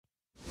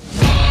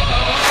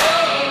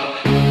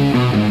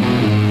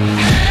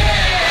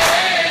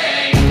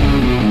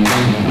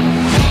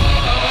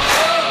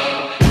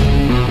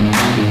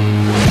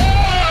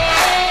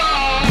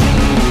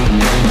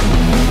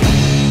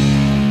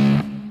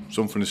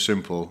something as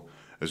simple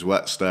as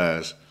wet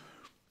stairs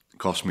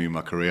cost me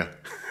my career.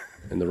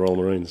 In the Royal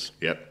Marines.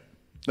 Yep.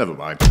 Never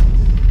mind.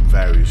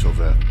 Various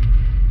other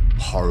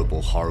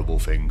horrible, horrible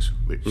things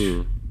which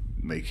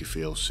make you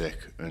feel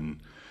sick and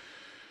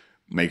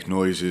make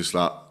noises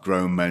that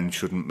grown men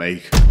shouldn't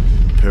make.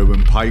 Poo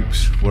and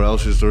pipes. What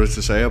else is there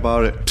to say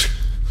about it?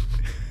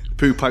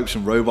 Poo pipes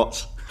and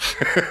robots.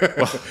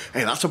 Well,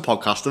 hey, that's a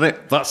podcast, isn't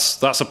it?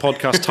 That's a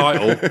podcast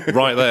title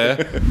right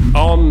there.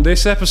 On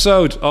this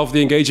episode of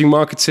The Engaging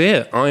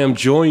Marketeer, I am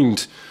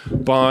joined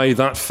by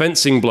that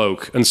fencing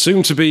bloke, and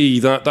soon to be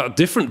that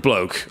different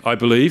bloke, I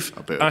believe.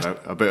 A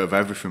bit of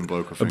everything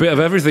bloke, I think. A bit of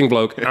everything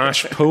bloke,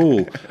 Ash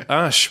Poole.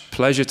 Ash,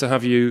 pleasure to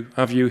have you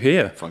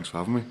here. Thanks for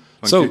having me.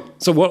 So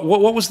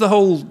what was the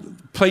whole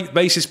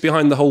basis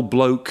behind the whole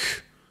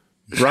bloke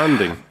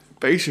branding?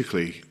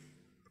 Basically,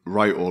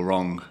 right or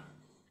wrong,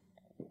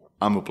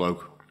 I'm a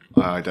bloke.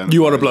 I identify.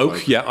 You are a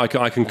bloke. Yeah,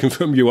 I can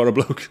confirm you are a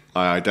bloke.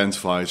 I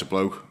identify as a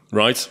bloke.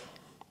 Right.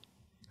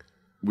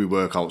 We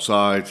work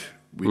outside.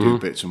 We do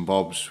bits and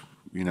bobs.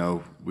 You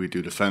know, we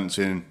do the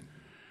fencing.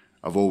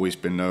 I've always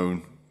been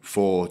known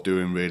for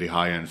doing really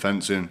high-end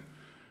fencing.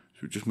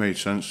 So it just made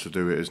sense to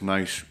do it as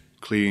nice,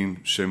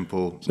 clean,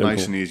 simple,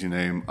 nice and easy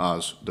name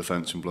as the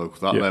fencing bloke.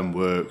 That then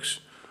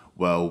works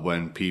well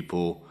when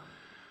people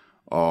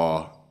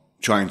are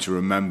trying to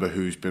remember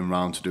who's been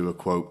round to do a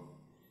quote.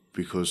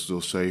 Because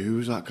they'll say, who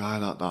was that guy,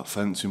 that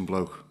fencing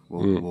bloke?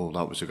 Well,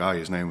 that was the guy,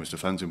 his name was the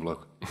fencing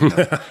bloke. You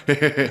know?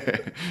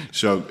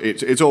 So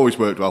it's always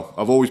worked well.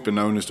 I've always been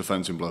known as the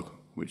fencing bloke,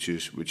 which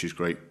is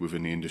great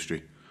within the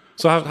industry.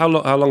 So how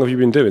long have you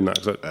been doing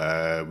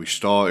that? We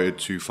started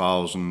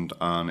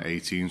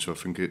 2018, so I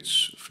think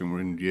we're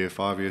in year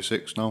 5, year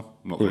 6 now.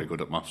 I'm not very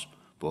good at maths,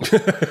 but...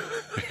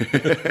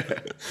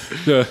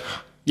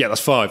 Yeah,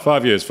 that's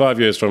 5 years. 5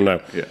 years from now.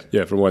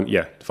 Yeah. From when?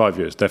 Yeah, 5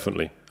 years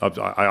definitely.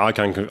 I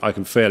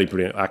can fairly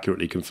pretty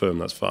accurately confirm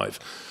that's 5.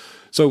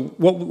 So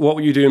what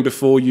were you doing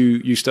before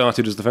you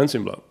started as the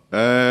fencing bloke?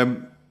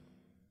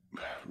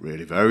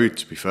 Really varied,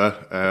 to be fair.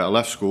 I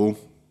left school.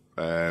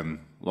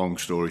 Long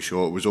story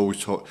short, was always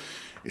taught.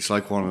 It's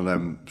like one of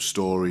them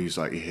stories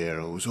that you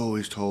hear. I was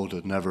always told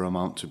I'd never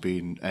amount to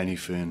being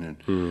anything,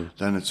 and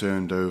then I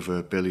turned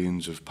over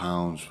billions of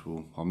pounds.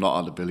 Well, I'm not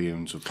at the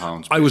billions of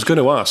pounds. I was going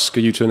to ask, are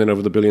you turning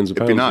over the billions of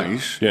pounds? It'd be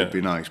nice. Yeah. It'd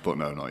be nice, but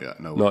no, not yet.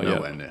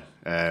 Nowhere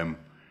near.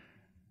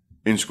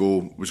 In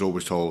school, was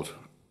always told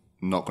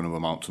not going to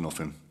amount to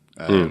nothing.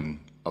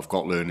 I've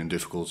got learning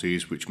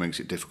difficulties, which makes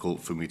it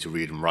difficult for me to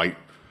read and write.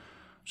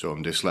 So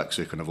I'm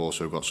dyslexic, and I've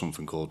also got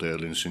something called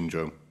Early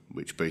syndrome,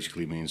 which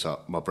basically means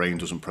that my brain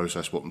doesn't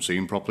process what I'm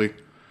seeing properly.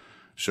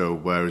 So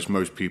whereas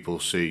most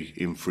people see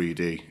in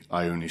 3D,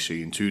 I only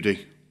see in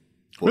 2D.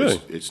 But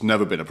Really? It's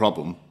never been a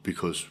problem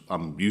because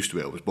I'm used to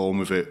it. I was born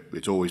with it.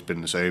 It's always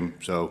been the same.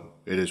 So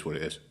it is what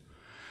it is.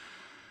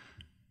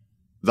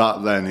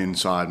 That then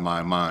inside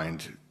my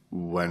mind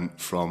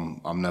went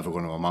from I'm never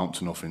going to amount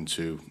to nothing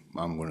to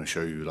I'm going to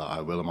show you that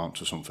I will amount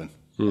to something.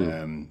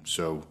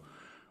 So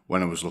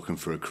when I was looking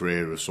for a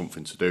career or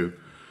something to do,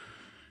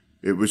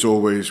 it was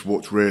always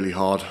what's really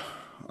hard,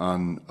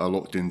 and I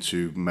looked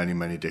into many,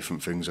 many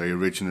different things. I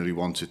originally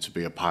wanted to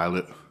be a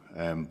pilot,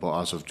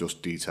 but as I've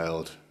just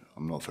detailed,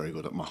 I'm not very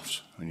good at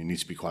maths, and you need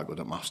to be quite good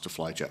at maths to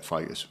fly jet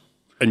fighters.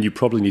 And you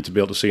probably need to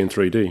be able to see in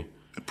 3D.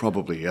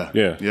 Probably, yeah.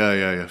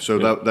 Yeah. So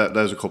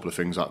there's a couple of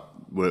things that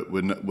were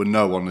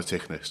no on the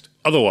tick list.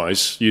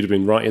 Otherwise, you'd have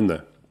been right in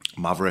there.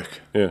 Maverick.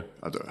 Yeah.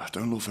 I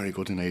don't look very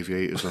good in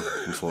aviators,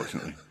 though,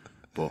 unfortunately.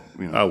 But,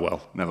 you know, Oh,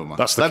 well. never mind.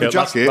 That's the leather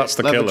jacket, that's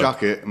the leather killer.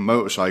 jacket, and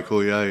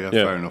motorcycle, yeah,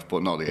 fair enough,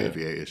 but not the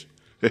aviators.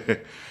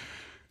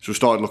 So I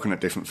started looking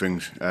at different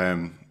things.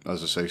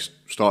 As I say,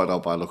 started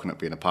out by looking at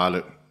being a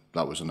pilot.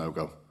 That was a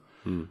no-go.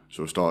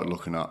 So I started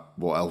looking at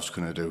what else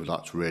can I do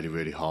that's really,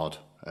 really hard.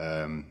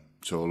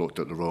 So I looked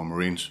at the Royal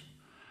Marines.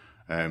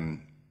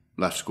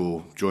 Left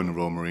school, joined the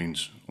Royal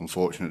Marines.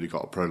 Unfortunately,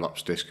 got a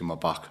prolapse disc in my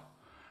back.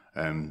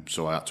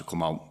 So I had to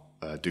come out.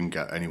 Didn't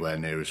get anywhere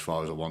near as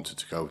far as I wanted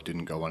to go.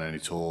 Didn't go on any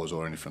tours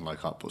or anything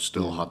like that, but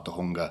still had the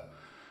hunger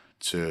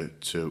to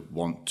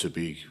want to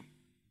be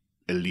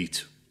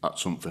elite at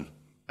something.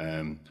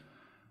 That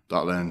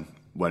then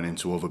went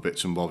into other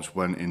bits and bobs,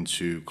 went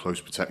into close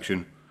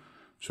protection.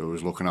 So I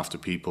was looking after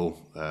people,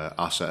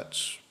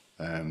 assets,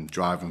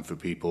 driving for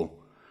people.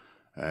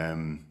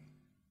 That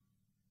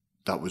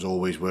was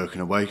always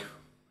working away.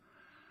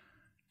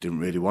 Didn't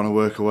really want to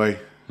work away,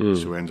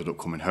 so I ended up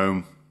coming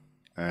home.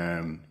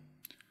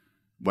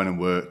 Went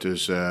and worked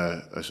as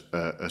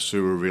a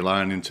sewer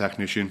relining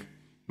technician,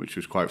 which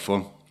was quite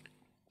fun.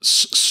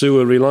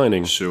 Sewer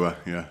relining? Sewer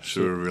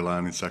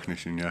relining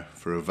technician, yeah,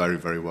 for a very,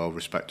 very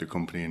well-respected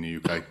company in the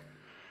UK.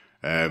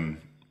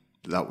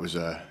 That was,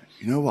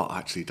 you know what,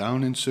 actually,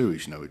 down in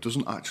sewage, it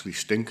doesn't actually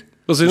stink.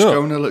 Does it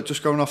not?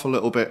 Just going off a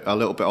little bit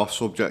off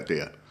subject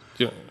here.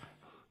 Yeah.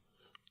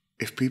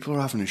 If people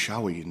are having a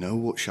shower, you know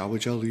what shower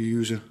gel they're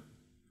using?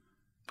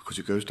 Because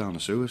it goes down the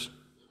sewers.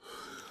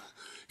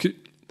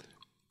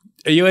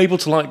 Are you able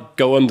to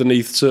go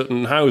underneath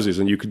certain houses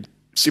and you could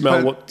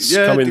smell what's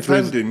coming through?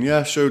 Yeah, depending.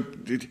 Yeah, so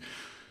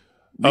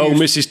Oh,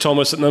 Mrs.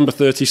 Thomas at number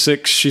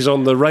 36, she's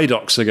on the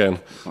Radox again.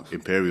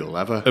 Imperial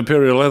leather.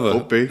 Imperial leather.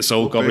 Could be. It's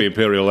all got to be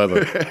Imperial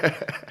leather.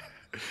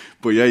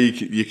 But yeah,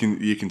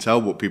 you can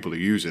tell what people are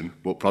using,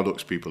 what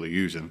products people are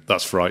using.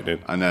 That's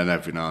frightening. And then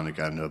every now and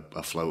again,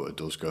 a floater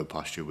does go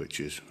past you, which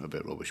is a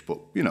bit rubbish. But,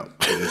 you know,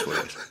 it is what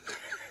it is.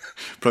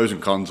 Pros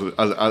and cons.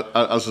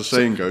 As the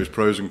saying goes,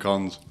 pros and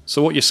cons.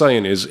 So what you're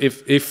saying is,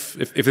 if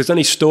there's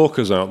any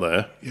stalkers out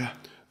there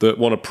that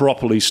want to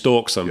properly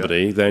stalk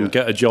somebody, then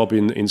get a job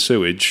in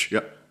sewage.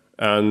 Yeah.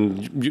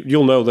 And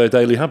you'll know their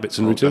daily habits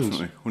and routines.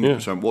 Definitely,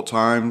 100%. What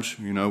times,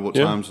 what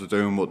times they're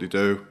doing, what they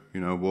do,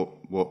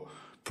 what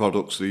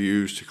products they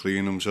use to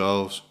clean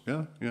themselves.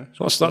 Yeah.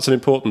 That's an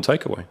important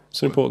takeaway.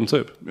 It's an important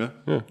tip. Yeah.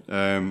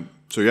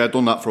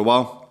 Done that for a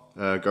while.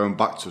 Going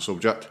back to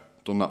subject,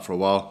 done that for a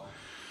while.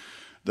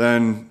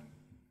 Then,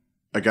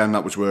 again,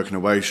 that was working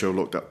away, so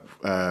looked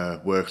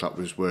at work that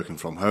was working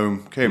from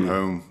home. Came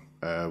home,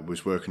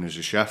 was working as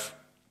a chef.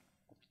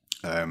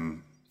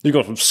 You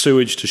got from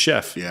sewage to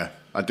chef? Yeah.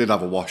 I did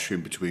have a wash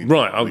in between,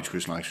 which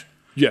was nice.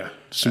 Yeah,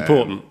 it's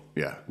important.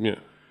 Yeah.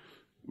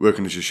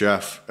 Working as a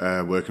chef,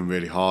 working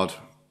really hard.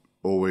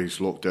 Always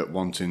looked at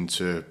wanting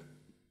to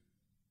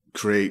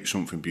create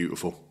something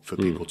beautiful for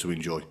people to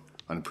enjoy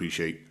and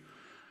appreciate.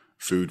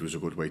 Food was a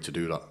good way to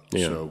do that.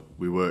 Yeah. So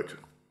we worked...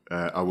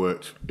 I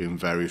worked in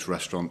various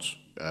restaurants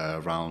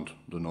around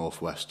the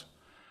northwest,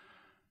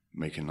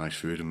 making nice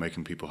food and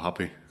making people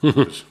happy.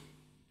 Because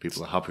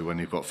people are happy when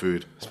you've got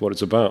food. That's what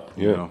it's about.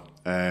 Yeah.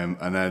 And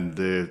then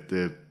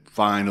the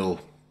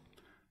final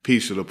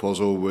piece of the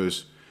puzzle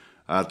was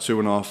I had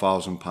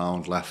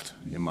 £2,500 left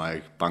in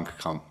my bank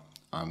account,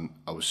 and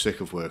I was sick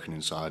of working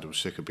inside. I was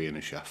sick of being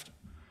a chef.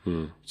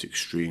 It's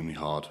extremely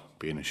hard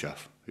being a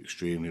chef.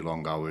 Extremely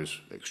long hours.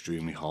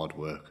 Extremely hard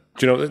work.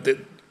 Do you know?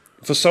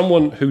 For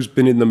someone who's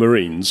been in the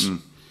Marines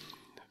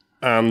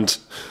and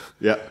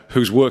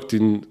who's worked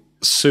in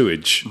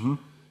sewage,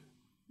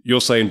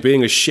 you're saying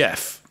being a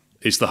chef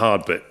is the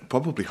hard bit?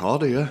 Probably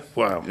harder, yeah.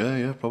 Wow.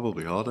 Yeah,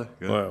 probably harder.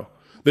 Yeah. Wow.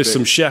 There's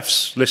some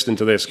chefs listening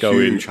to this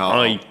going,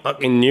 I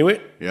fucking knew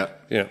it.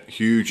 Yeah.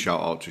 Huge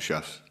shout out to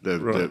chefs.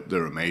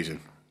 They're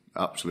amazing.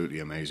 Absolutely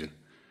amazing.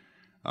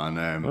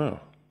 And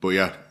But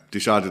yeah,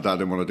 decided that I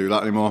didn't want to do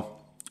that anymore.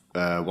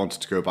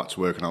 Wanted to go back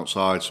to working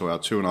outside, so I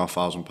had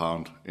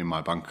 £2,500 in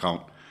my bank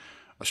account.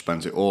 I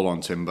spent it all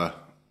on timber.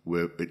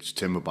 It's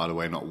timber, by the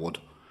way, not wood.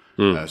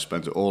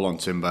 Spent it all on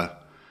timber,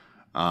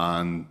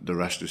 and the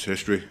rest is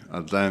history.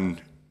 And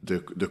then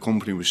the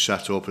company was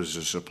set up as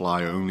a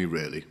supply only,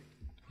 really.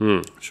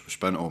 So I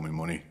spent all my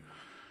money,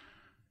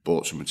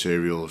 bought some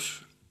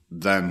materials,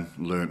 then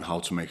learnt how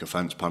to make a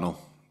fence panel,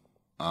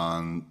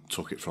 and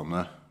took it from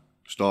there.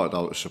 Started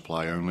out as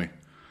supply only.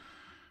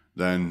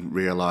 Then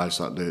realised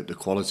that the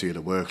quality of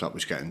the work that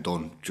was getting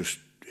done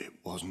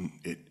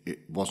it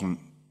wasn't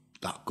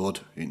that good.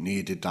 It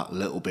needed that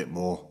little bit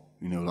more,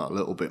 that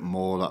little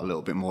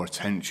bit more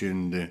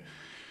attention,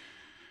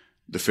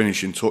 the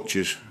finishing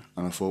touches.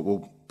 And I thought,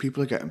 well,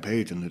 people are getting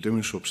paid and they're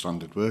doing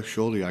substandard work.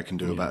 Surely I can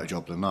do a better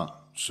job than that.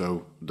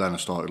 So then I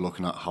started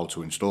looking at how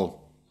to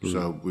install.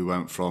 So we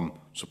went from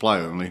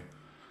supply only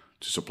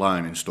to supply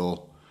and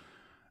install.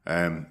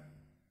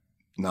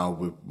 Now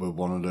we're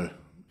one of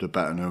the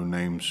better known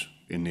names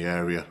in the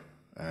area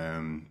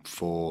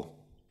for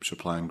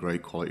supplying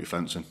great quality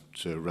fencing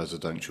to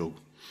residential,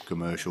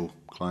 commercial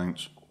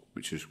clients,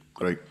 which is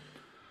great.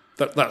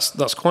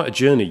 That's quite a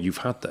journey you've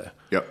had there.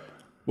 Yep.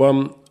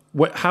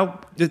 How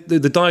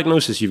the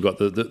diagnosis you've got,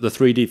 the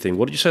 3D thing,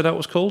 what did you say that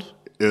was called?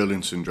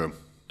 Erling syndrome.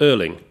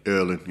 Erling,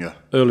 yeah.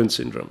 Erling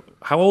syndrome.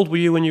 How old were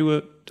you when you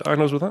were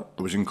diagnosed with that?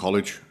 I was in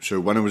college, so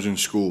when I was in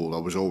school, I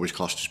was always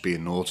classed as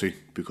being naughty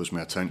because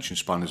my attention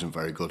span isn't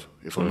very good.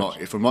 If I'm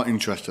not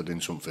interested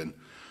in something,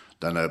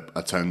 then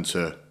I tend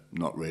to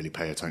not really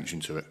pay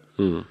attention to it.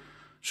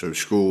 So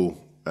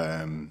school,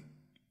 I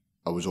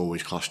was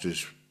always classed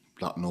as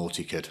that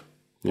naughty kid.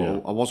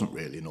 Well, I wasn't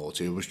really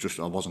naughty. It was just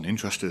I wasn't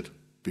interested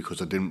because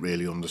I didn't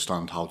really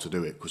understand how to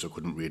do it because I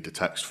couldn't read the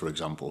text, for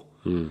example,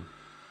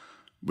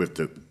 with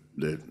the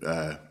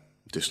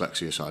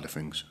dyslexia side of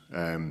things.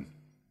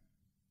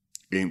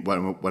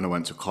 When I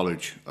went to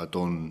college, I'd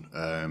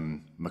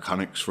done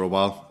mechanics for a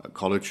while at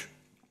college,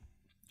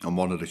 and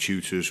one of the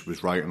tutors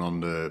was writing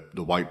on the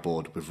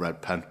whiteboard with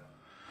red pen.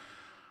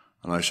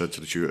 And I said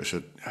to the tutor, I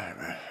said,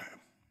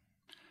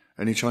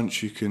 any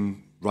chance you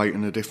can write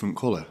in a different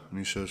colour? And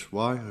he says,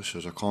 why? I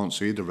says, I can't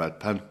see the red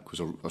pen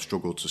because I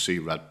struggled to see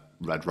red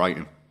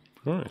writing.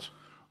 Right.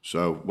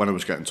 So when I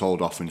was getting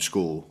told off in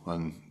school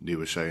and they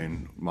were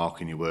saying,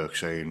 marking your work,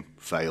 saying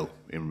fail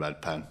in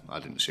red pen, I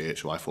didn't see it,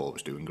 so I thought I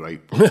was doing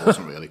great, but it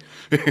wasn't really.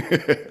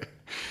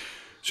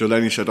 So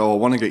then he said, I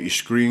want to get you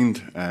screened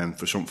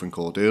for something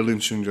called Erling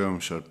syndrome. I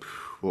said,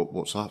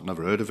 what's that?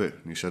 Never heard of it.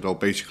 And he said,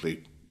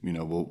 basically,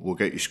 we'll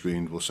get you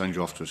screened, we'll send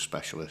you off to a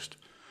specialist.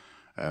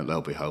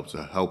 They'll be able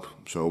to help.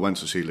 So I went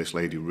to see this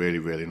lady, really,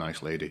 really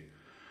nice lady.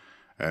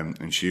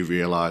 And she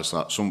realised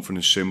that something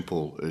as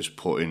simple as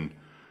putting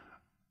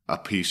a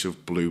piece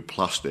of blue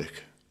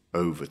plastic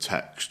over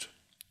text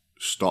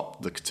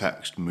stop the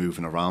text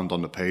moving around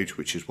on the page,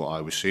 which is what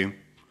I was seeing.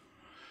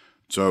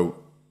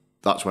 So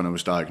that's when I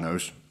was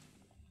diagnosed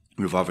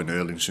with having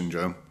Erling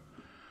syndrome.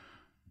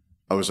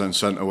 I was then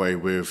sent away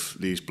with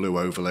these blue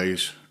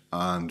overlays,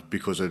 and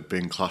because I'd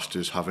been classed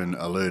as having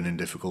a learning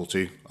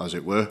difficulty, as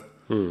it were,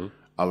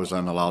 I was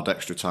then allowed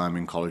extra time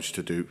in college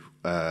to do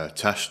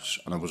tests,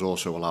 and I was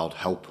also allowed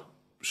help.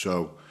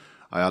 So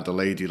I had a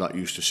lady that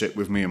used to sit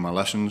with me in my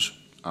lessons,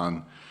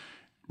 and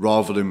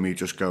rather than me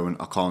just going,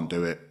 I can't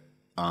do it,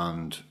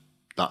 and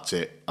that's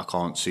it, I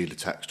can't see the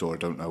text or I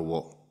don't know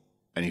what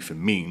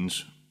anything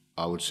means,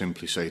 I would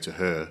simply say to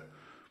her,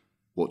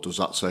 what does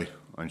that say?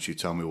 And she'd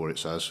tell me what it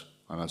says.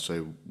 And I'd say,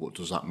 what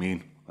does that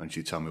mean? And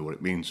she'd tell me what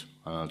it means.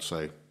 And I'd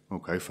say,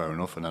 okay, fair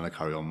enough. And then I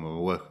carry on with my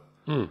work.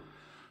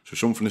 So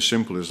something as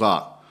simple as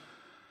that,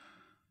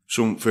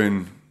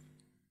 something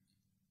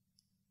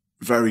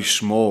very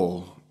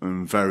small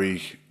and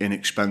very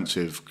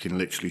inexpensive can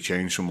literally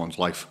change someone's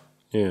life.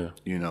 Yeah.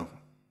 You know,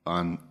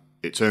 and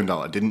it turned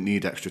out I didn't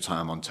need extra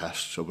time on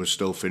tests. I was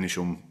still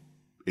finishing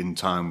in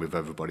time with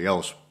everybody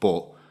else.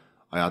 But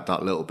I had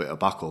that little bit of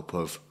backup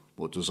of,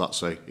 what does that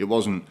say? It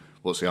wasn't,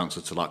 what's the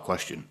answer to that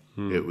question?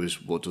 It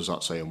was, what does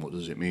that say and what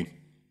does it mean?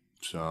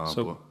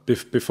 So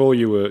before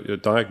you were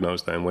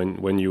diagnosed then,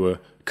 when you were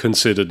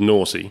considered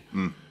naughty,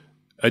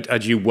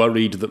 had you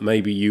worried that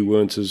maybe you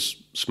weren't as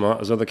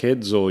smart as other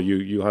kids, or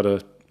you had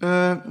a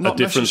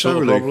different sort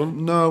of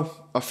problem? No,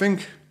 I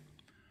think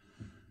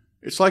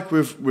it's like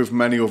with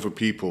many other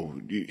people.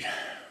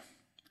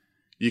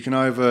 You can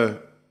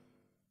either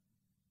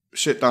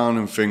sit down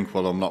and think,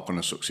 well, I'm not going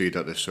to succeed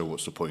at this, so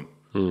what's the point?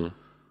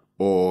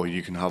 Or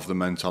you can have the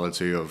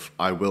mentality of,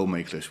 I will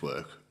make this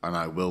work and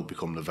I will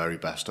become the very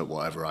best at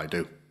whatever I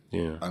do.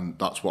 Yeah. And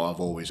that's what I've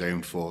always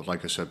aimed for.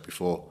 Like I said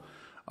before,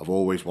 I've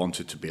always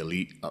wanted to be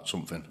elite at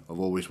something.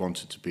 I've always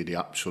wanted to be the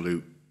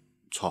absolute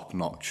top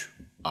notch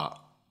at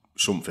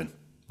something.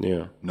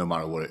 Yeah. No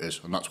matter what it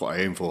is. And that's what I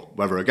aim for.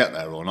 Whether I get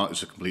there or not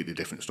is a completely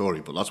different story,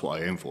 but that's what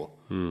I aim for.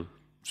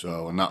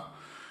 So, and that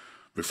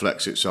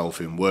reflects itself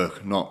in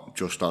work, not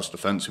just as the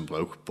fencing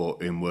bloke,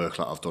 but in work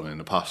that I've done in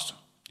the past.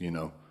 You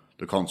know,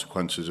 the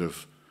consequences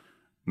of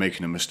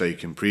making a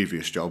mistake in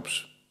previous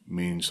jobs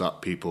means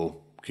that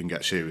people can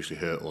get seriously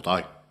hurt or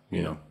die,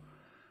 you know.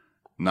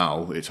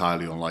 Now, it's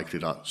highly unlikely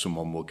that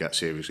someone will get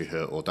seriously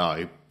hurt or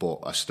die, but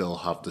I still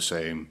have the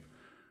same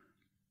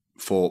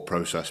thought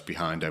process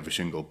behind every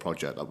single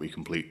project that we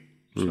complete.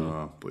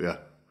 So, but yeah.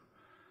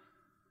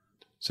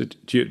 So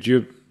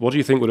what do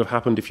you think would have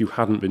happened if you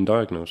hadn't been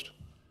diagnosed?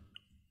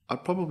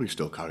 I'd probably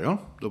still carry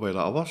on the way that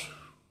I was,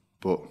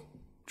 but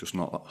just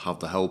not have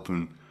the help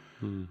and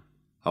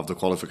have the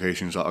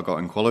qualifications that I got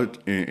in college,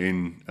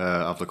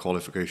 have the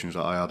qualifications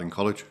that I had in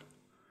college.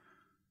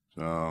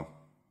 So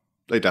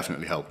they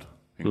definitely helped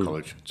in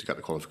college to get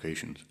the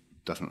qualifications,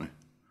 definitely.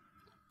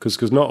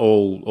 Because not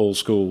all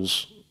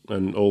schools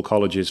and all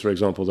colleges, for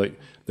example,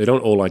 they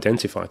don't all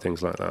identify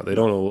things like that. They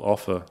don't all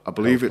offer. I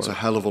believe it's a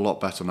hell of a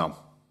lot better now.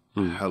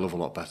 A hell of a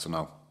lot better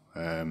now.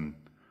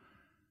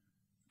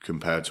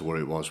 Compared to what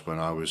it was when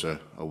I was a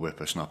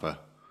whippersnapper,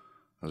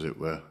 as it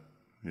were.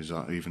 Is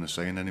that even a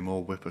saying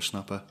anymore,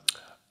 whippersnapper?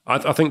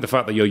 I think the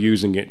fact that you're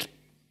using it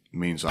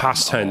means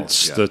past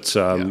tense,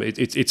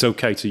 it's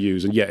okay to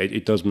use, and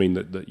it does mean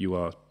that you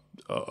are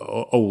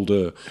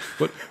older.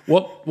 But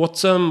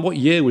what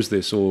year was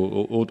this,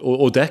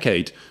 or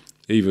decade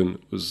even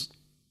was?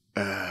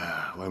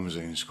 When was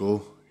I in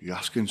school? You're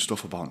asking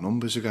stuff about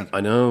numbers again. I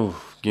know.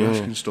 Yeah. You're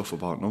asking stuff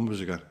about numbers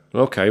again.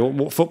 Okay,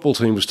 what football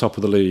team was top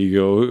of the league?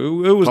 Or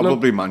who was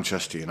probably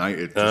Manchester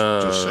United.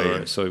 Just saying.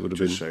 Right, so it would have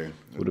been. Saying.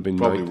 Would have been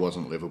probably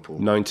wasn't Liverpool.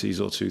 90s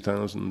or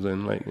 2000s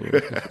then, like.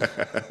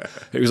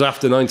 It was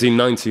after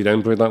 1990.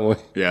 Then put it that way.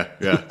 Yeah,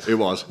 it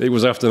was. It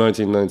was after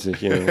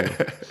 1990.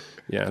 Yeah,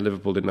 yeah.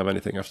 Liverpool didn't have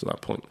anything after that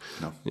point.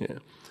 No. Yeah.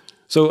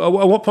 So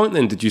at what point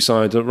then did you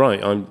decide that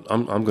right, I'm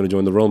going to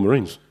join the Royal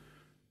Marines?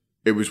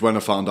 It was when I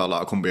found out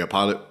that I couldn't be a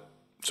pilot.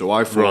 So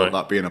I thought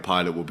that being a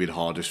pilot would be the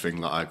hardest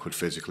thing that I could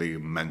physically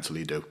and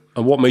mentally do.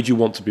 And what made you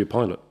want to be a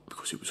pilot?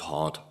 Because it was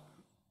hard.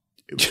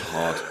 It was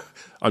hard.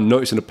 I'm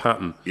noticing a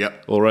pattern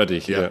already.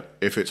 Yeah.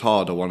 If it's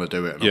hard, I want to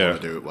do it, and I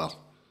want to do it well.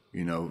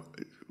 You know,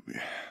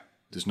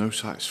 there's no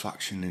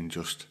satisfaction in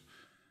just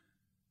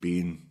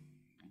going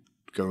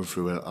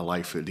through a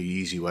life the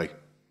easy way.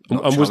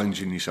 Not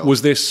challenging yourself.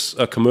 Was this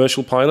a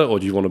commercial pilot, or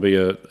do you want to be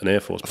an Air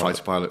Force pilot?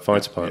 Fighter pilot.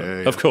 Fighter pilot.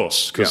 Yeah. Of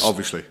course. Yeah,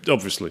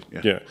 obviously.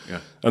 Yeah.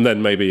 And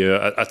then maybe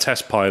a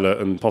test pilot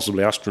and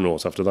possibly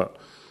astronaut after that.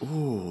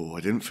 Oh, I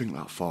didn't think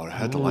that far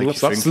ahead.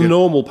 That's the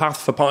normal path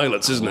for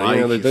pilots, isn't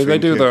it? They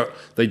do that.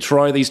 They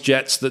try these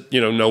jets that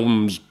no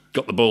one's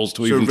got the balls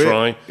to even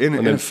try.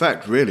 In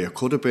effect, really, I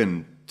could have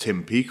been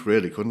Tim Peake,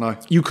 really, couldn't I?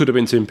 You could have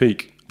been Tim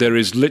Peake. There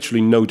is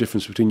literally no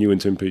difference between you and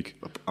Tim Peake.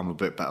 I'm a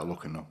bit better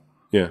looking though.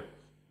 Yeah.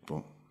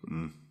 But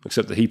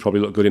except that he probably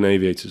looked good in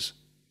aviators,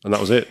 and that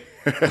was it.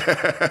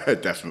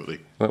 Definitely.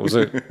 That was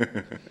it.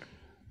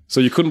 So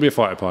you couldn't be a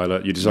fighter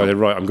pilot. You decided,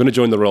 right, I'm going to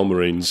join the Royal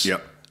Marines.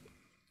 Yep.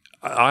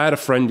 I had a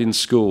friend in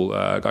school,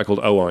 a guy called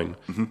Owen.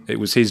 It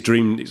was his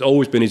dream. It's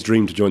always been his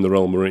dream to join the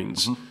Royal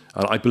Marines.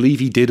 And I believe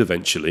he did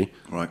eventually.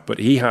 Right. But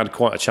he had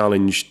quite a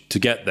challenge to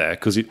get there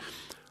because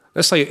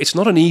let's say it's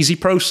not an easy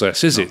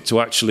process, is it, to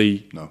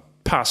actually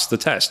pass the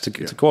test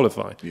to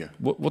qualify? Yeah.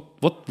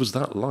 What was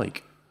that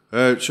like?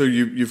 So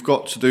you've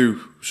got to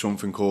do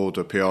something called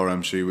a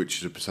PRMC, which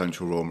is a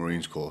potential Royal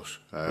Marines course,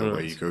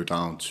 where you go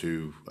down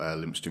to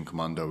Livingston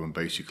Commando and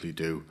basically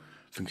do,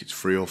 I think it's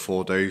 3 or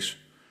 4 days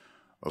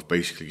of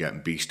basically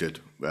getting beasted,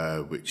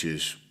 which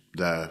is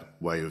their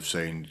way of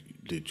saying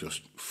they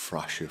just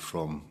thrash you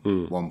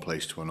from one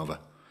place to another.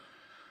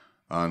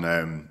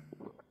 And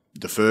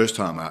the first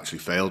time I actually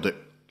failed it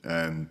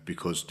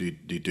because they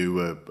do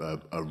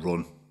a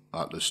run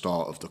at the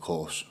start of the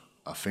course.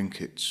 I think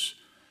it's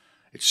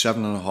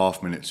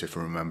 7.5 minutes, if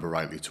I remember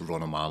rightly, to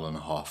run 1.5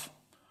 miles.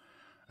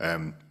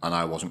 And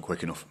I wasn't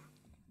quick enough.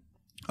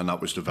 And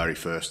that was the very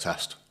first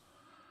test.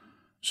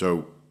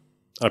 So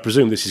I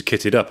presume this is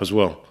kitted up as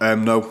well.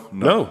 No,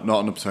 not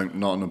on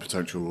a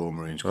potential Royal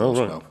Marines course.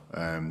 Oh,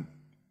 right. No.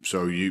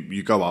 So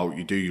you go out,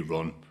 you do your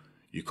run,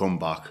 you come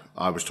back.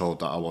 I was told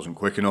that I wasn't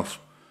quick enough,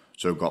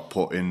 so got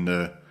put in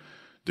the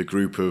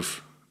group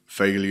of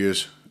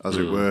failures, as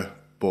it were.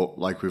 But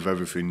like with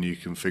everything, you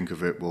can think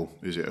of it, well,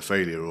 is it a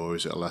failure or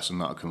is it a lesson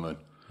that I can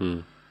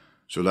learn?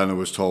 So then I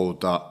was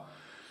told that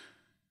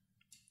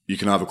you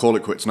can either call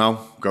it quits now,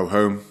 go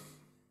home,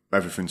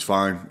 everything's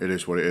fine, it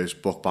is what it is,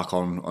 book back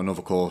on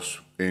another course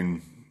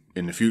in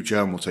the future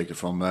and we'll take it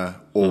from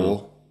there.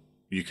 Or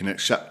you can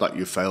accept that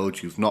you've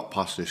failed, you've not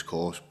passed this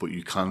course, but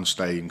you can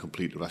stay and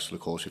complete the rest of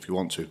the course if you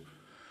want to.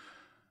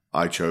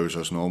 I chose,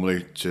 as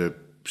normally, to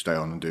stay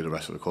on and do the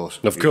rest of the course.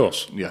 Of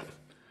course. Yeah.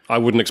 I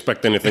wouldn't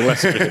expect anything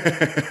less of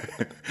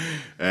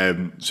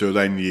you. So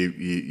then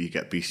you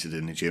get beasted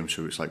in the gym,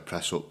 so it's like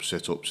press-ups,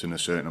 sit-ups in a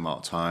certain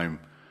amount of time,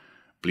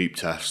 bleep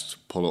tests,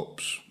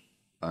 pull-ups,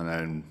 and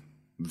then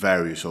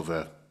various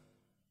other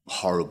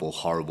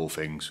horrible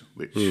things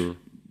which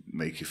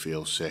make you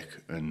feel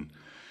sick and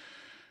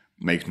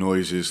make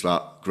noises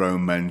that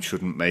grown men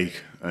shouldn't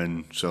make,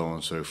 and so on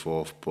and so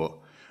forth.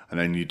 And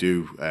then you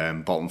do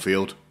bottom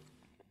field,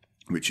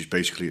 which is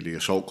basically the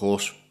assault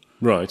course.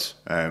 Right.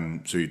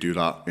 So you do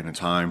that in a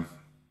time.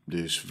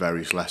 There's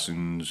various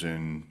lessons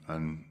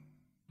and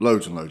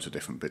loads of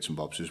different bits and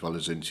bobs, as well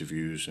as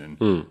interviews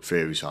and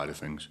theory side of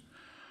things.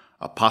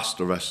 I passed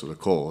the rest of the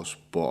course,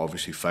 but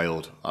obviously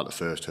failed at the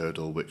first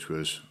hurdle, which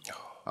was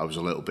I was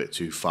a little bit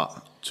too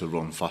fat to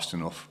run fast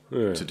enough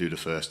to do the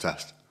first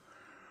test.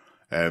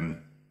 Went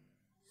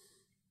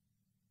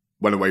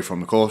away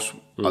from the course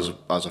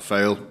as a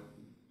fail,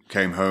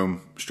 came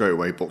home, straight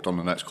away booked on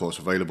the next course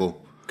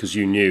available. Because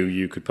you knew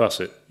you could pass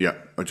it? Yeah,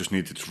 I just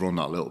needed to run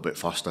that little bit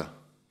faster.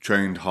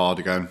 Trained hard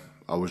again.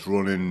 I was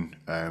running,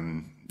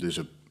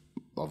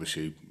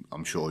 obviously,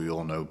 I'm sure you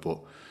all know, but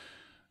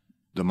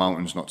the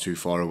mountain's not too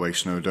far away,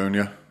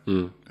 Snowdonia.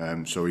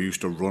 So I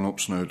used to run up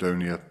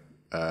Snowdonia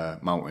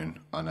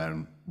mountain and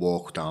then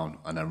walk down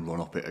and then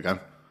run up it again.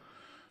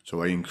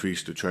 So I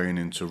increased the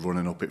training to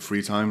running up it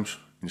 3 times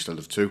instead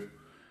of 2.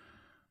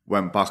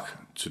 Went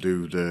back to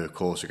do the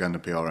course again, the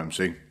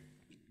PRMC.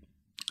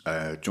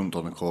 Jumped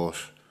on the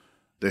course.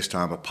 This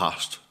time I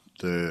passed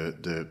the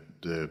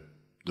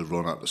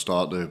run at the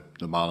start, the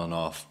 1.5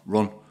 mile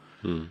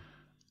run.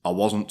 I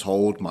wasn't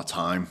told my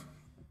time,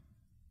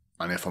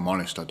 and if I'm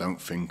honest, I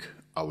don't think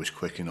I was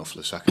quick enough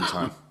the second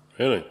time.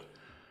 Really?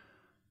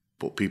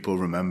 But people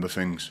remember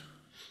things,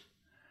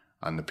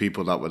 and the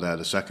people that were there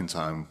the second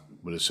time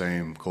were the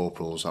same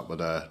corporals that were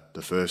there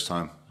the first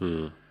time.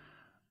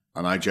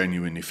 And I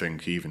genuinely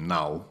think, even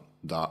now,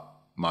 that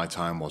my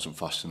time wasn't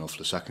fast enough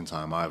the second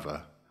time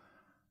either.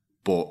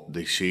 But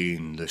they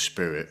seen the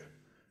spirit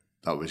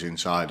that was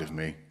inside of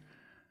me,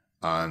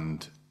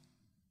 and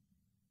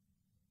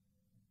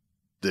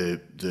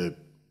the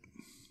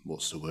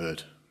what's the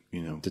word?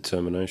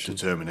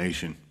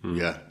 Determination.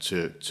 Yeah,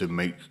 to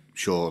make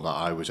sure that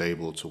I was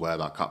able to wear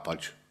that cap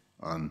badge.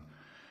 And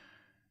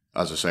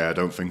as I say, I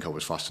don't think I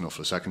was fast enough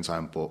the second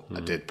time, but I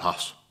did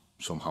pass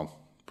somehow.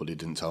 But he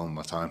didn't tell me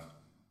my time.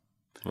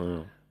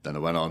 Wow. Then I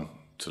went on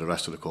to the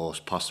rest of the course,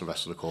 passed the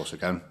rest of the course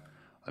again,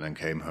 and then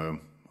came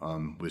home.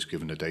 Was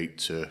given a date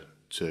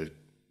to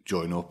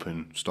join up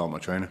and start my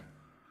training.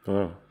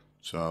 Wow.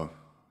 So,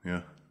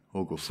 yeah,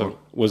 all good fun. So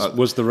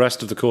was the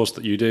rest of the course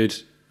that you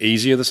did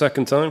easier the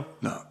second time?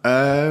 No.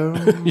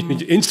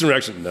 Instant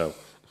reaction, no.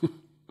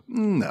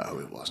 No,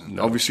 it wasn't.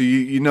 No. Obviously,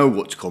 you know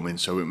what's coming,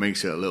 so it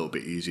makes it a little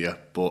bit easier,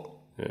 but...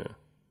 Yeah.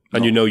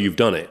 And you know you've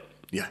done it.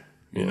 Yeah,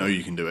 you know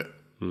you can do it.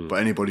 But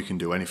anybody can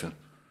do anything.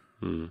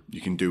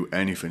 You can do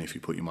anything if you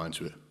put your mind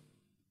to it.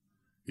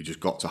 You just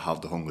got to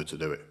have the hunger to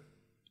do it.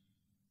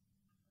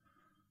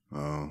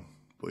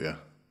 But yeah,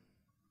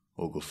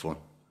 all good fun.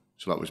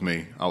 So that was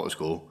me, out of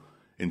school,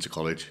 into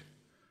college,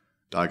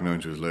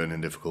 diagnosed with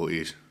learning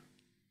difficulties,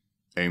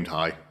 aimed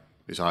high,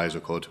 as high as I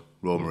could,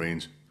 Royal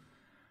Marines.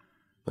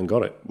 And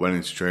got it. Went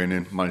into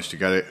training, managed to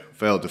get it,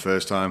 failed the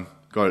first time,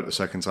 got it the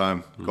second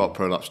time. Got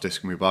prolapse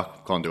disc in my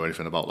back. Can't do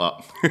anything about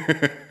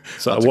that.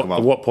 So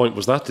at what point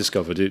was that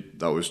discovered?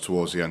 That was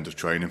towards the end of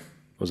training.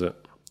 Was it?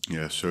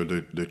 Yeah, so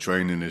the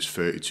training is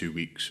 32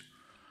 weeks.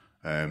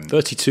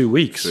 32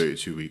 weeks?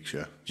 32 weeks,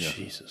 yeah.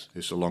 Jesus.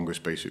 It's the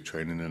longest basic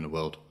training in the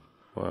world.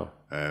 Wow.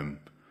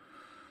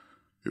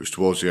 It was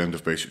towards the end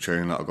of basic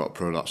training that I got a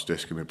prolapse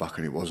disc in my back,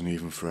 and it wasn't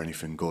even for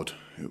anything good.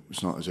 It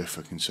was not as if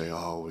I can say,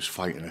 I was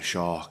fighting a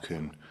shark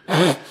and,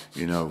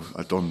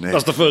 I'd done this.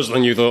 That's the first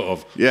thing you thought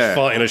of? Yeah.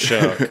 Fighting a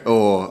shark?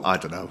 Or, I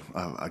don't know,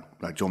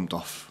 I jumped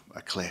off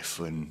a cliff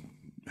and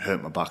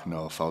hurt my back.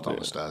 No, I fell down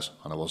the stairs,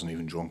 and I wasn't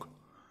even drunk.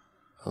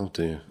 Oh,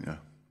 dear. Yeah.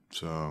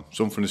 So,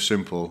 something as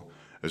simple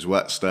as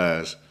wet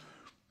stairs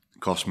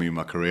cost me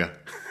my career.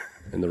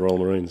 In the Royal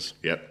Marines?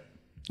 Yep.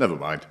 Never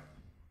mind.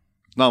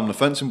 Now I'm the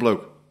fencing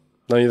bloke.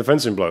 Now you're the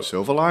fencing bloke.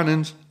 Silver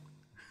linings.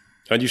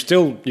 And you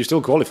still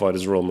qualified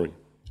as a Royal Marine?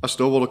 I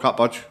still wore the cap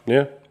badge.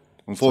 Yeah.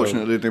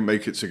 Unfortunately, didn't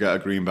make it to get a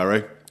green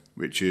beret,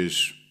 which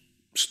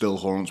still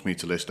haunts me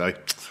to this day.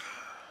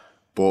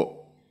 But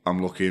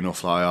I'm lucky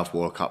enough that I have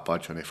wore a cap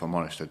badge, and if I'm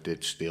honest, I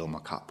did steal my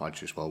cap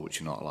badge as well, which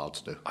you're not allowed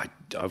to do.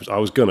 I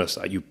was gonna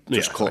say you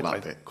just cut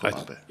that bit.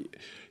 Cut that bit.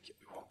 You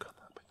won't cut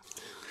that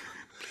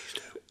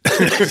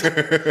bit. Please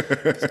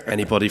do.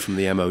 Anybody from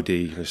the MOD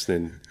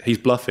listening? He's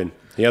bluffing.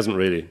 He hasn't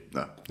really.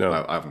 No,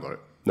 I haven't got it.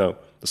 No,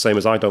 the same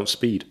as I don't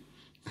speed.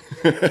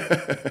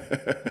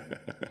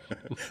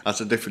 That's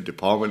a different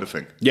department, I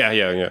think. Yeah.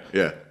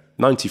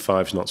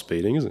 95's not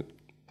speeding, is it?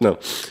 No.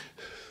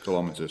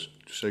 Kilometres.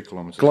 Just say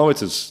kilometres.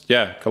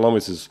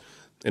 Kilometres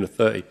in a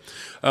 30.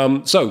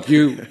 So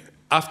you,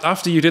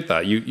 after you did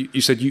that,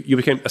 you said you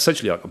became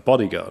essentially like a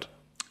bodyguard.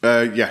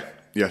 Yeah.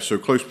 So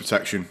close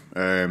protection.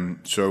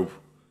 So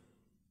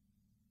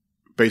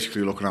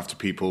basically looking after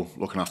people,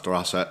 looking after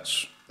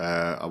assets.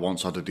 I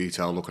once had a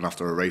detail looking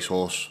after a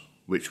racehorse,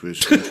 which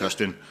was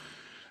interesting.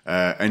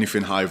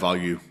 Anything high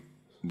value,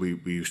 we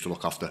used to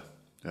look after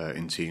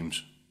in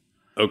teams.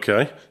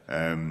 Okay.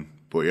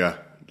 But yeah,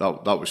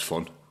 that was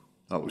fun.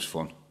 That was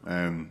fun.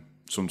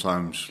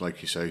 Sometimes,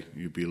 like you say,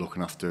 you'd be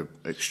looking after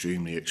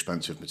extremely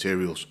expensive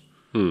materials.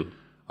 And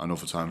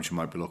other times you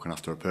might be looking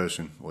after a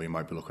person, or you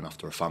might be looking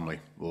after a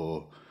family,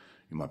 or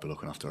you might be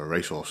looking after a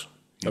racehorse.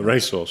 A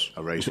racehorse?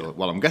 A racehorse.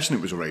 Well, I'm guessing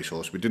it was a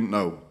racehorse. We didn't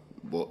know.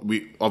 But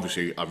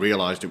I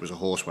realised it was a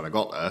horse when I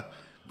got there,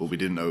 but we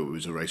didn't know it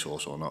was a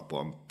racehorse or not. But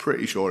I'm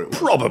pretty sure it was.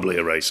 Probably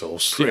a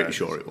racehorse. Pretty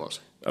sure it was.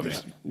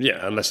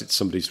 Yeah, unless it's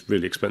somebody's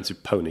really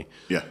expensive pony.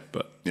 Yeah.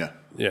 But yeah.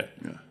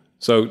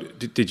 So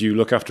did you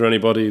look after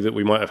anybody that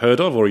we might have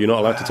heard of, or are you not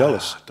allowed to tell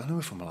us? I don't know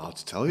if I'm allowed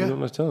to tell you. You're not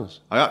allowed to tell us?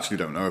 I actually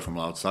don't know if I'm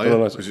allowed to tell you,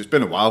 because it's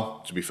been a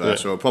while, to be fair,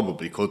 so I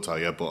probably could tell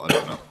you, but I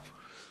don't know.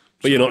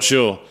 But you're not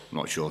sure? I'm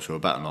not sure, so I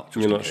better not.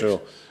 You're not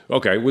sure.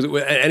 Okay,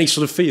 were any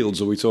sort of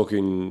fields? Are we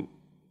talking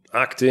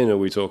acting? Are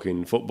we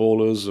talking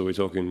footballers? Are we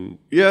talking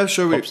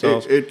so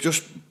it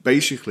just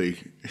basically,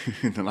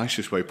 in the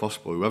nicest way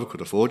possible, whoever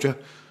could afford you.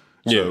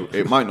 So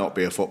it might not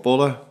be a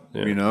footballer,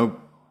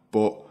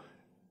 but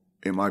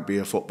it might be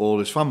a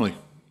footballer's family,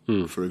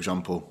 for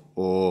example.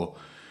 Or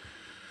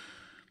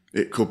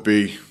it could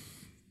be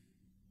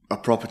a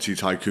property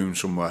tycoon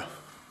somewhere,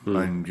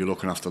 and you're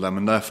looking after them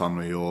and their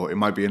family. Or it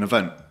might be an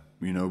event.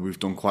 We've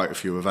done quite a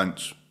few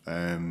events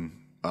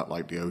at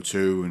like the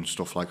O2 and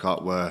stuff like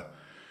that, where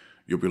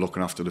you'll be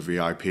looking after the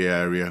VIP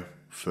area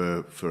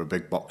for a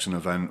big boxing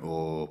event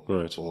or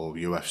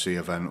UFC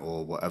event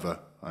or whatever,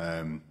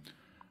 and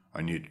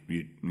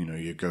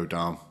you go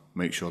down,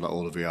 make sure that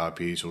all the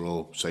VIPs are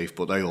all safe,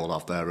 but they all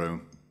have their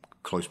own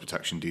close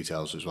protection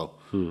details as well,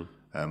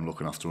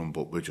 looking after them.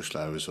 But we're just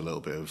there as a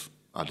little bit of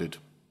added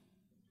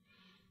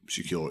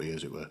security,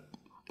 as it were.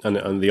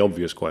 And the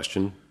obvious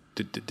question: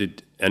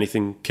 Did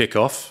anything kick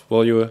off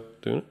while you were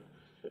doing it?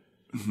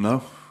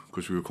 No,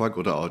 because we were quite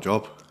good at our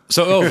job.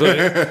 So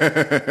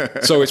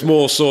it's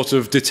more sort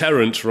of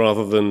deterrent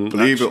rather than...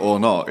 Believe it or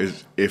not,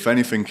 if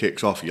anything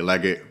kicks off, you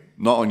leg it.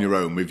 Not on your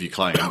own, with your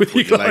client, with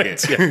but your you leg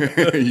it.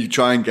 Yeah. You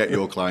try and get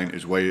your client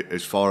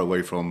as far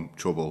away from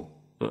trouble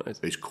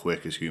as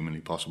quick as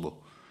humanly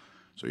possible.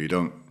 So you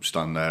don't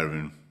stand there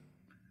and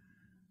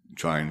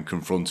try and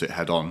confront it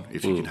head on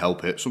if you can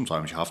help it.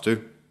 Sometimes you have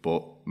to,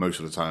 but most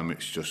of the time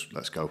it's just,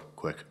 let's go,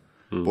 quick.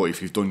 But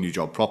if you've done your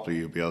job properly,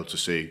 you'll be able to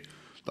see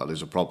that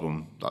there's a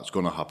problem that's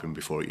going to happen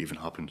before it even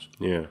happens.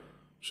 Yeah.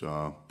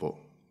 So, but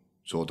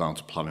it's all down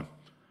to planning,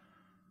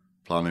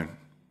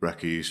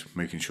 recce's,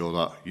 making sure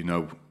that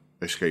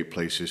escape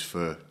places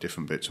for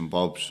different bits and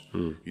bobs.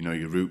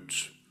 Your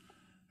routes.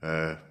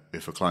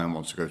 If a client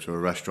wants to go to a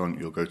restaurant,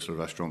 you'll go to the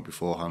restaurant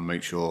beforehand.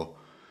 Make sure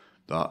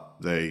that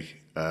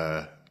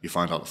you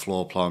find out the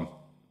floor plan,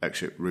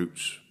 exit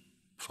routes,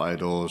 fire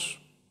doors,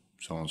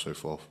 so on and so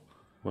forth.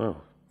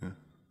 Wow. Yeah.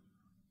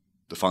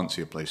 The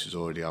fancier places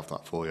already have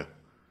that for you.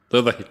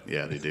 Do they?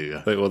 Yeah, they do,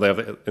 yeah. They have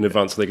it in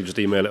advance so they can just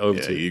email it over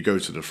to you? Yeah, you go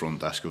to the front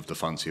desk of the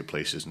fancier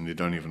places and they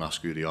don't even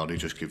ask who they are, they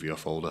just give you a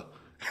folder.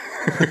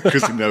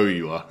 Because they know who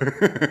you are.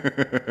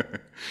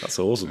 That's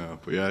awesome. Yeah,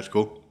 but yeah, it's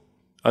cool.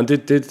 And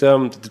did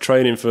the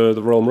training for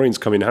the Royal Marines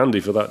come in handy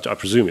for that? I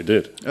presume it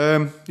did.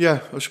 Yeah,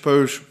 I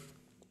suppose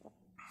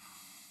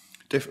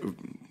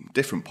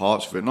different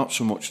parts of it. Not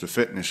so much the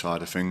fitness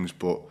side of things,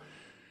 but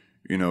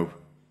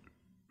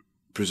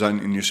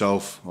presenting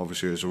yourself.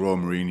 Obviously, as a Royal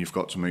Marine, you've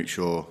got to make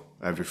sure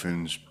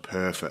everything's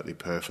perfectly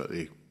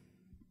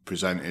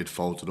presented,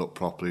 folded up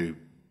properly,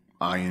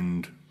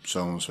 ironed,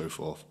 so on and so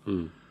forth.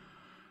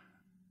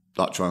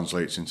 That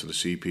translates into the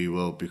CP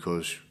world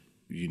because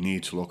you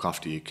need to look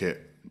after your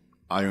kit.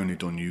 I only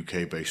done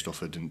UK-based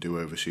stuff, I didn't do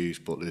overseas,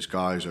 but there's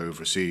guys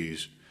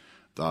overseas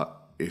that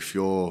if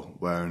you're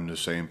wearing the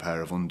same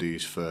pair of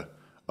undies for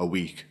a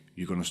week,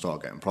 you're going to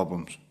start getting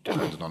problems,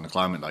 depending on the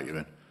climate that you're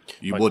in.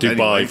 You like would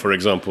Dubai, anyway. For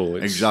example.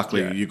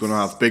 Exactly. Yeah. You're going to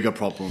have bigger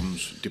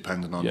problems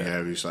depending on the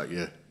areas that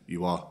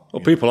you are.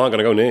 Well, people aren't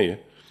going to go near you.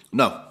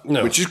 No,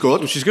 which is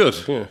good. Which is good,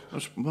 yeah.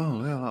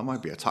 That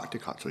might be a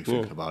tactic, actually,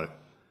 thinking about it.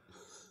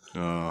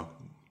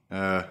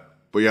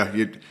 But yeah,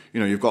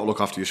 you've got to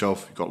look after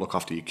yourself. You've got to look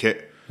after your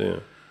kit. Yeah.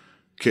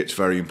 Kit's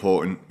very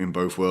important in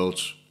both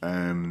worlds.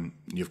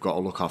 You've got to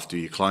look after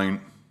your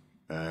client.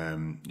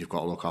 You've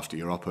got to look after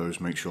your oppos.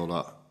 Make sure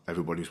that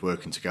everybody's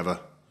working together,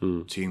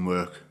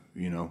 teamwork.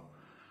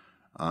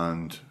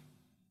 And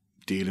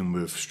dealing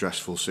with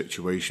stressful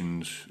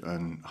situations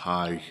and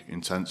high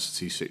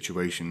intensity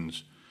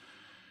situations.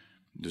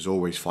 There's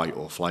always fight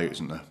or flight,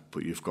 isn't there?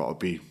 But you've got to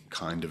be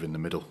kind of in the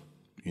middle.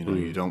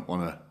 You don't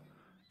want to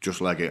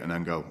just leg it and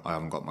then go, I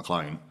haven't got my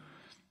client.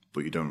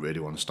 But you don't really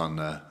want to stand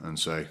there and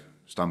say,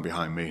 stand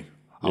behind me,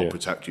 I'll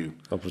protect you.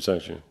 I'll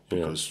protect you.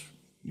 Because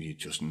you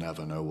just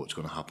never know what's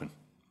going to happen.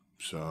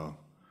 So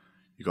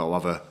you've got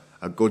to have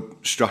a good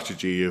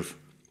strategy of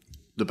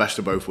the best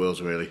of both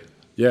worlds, really.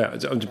 Yeah,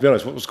 to be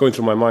honest, what was going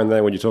through my mind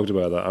there when you talked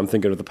about that, I'm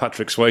thinking of the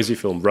Patrick Swayze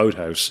film,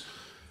 Roadhouse.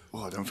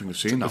 Oh, I don't think I've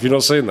seen that. Have you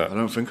not seen that? I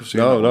don't think I've seen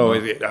that. No,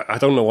 I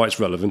don't know why it's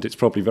relevant. It's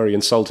probably very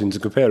insulting to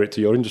compare it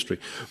to your industry.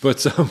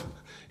 But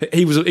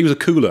he was a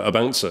cooler, a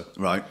bouncer.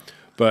 Right.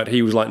 But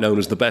he was like known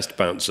as the best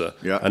bouncer.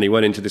 Yeah. And he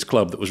went into this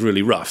club that was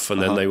really rough,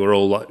 and then they were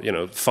all like,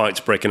 fights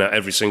breaking out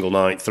every single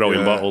night,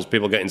 throwing bottles,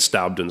 people getting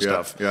stabbed and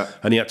stuff. Yeah.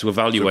 And he had to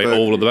evaluate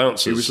all of the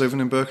bouncers. He was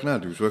living in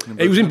Birkenhead. He was working in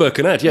Birkenhead. He was in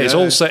Birkenhead, yeah. It's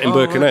all set in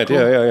Birkenhead.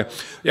 Right, cool.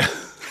 Yeah.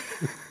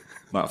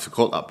 Might have to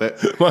cut that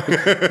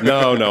bit.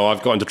 No,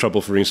 I've got into trouble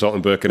for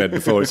insulting Birkenhead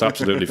before. It's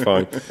absolutely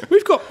fine.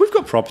 We've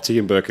got property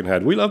in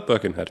Birkenhead. We love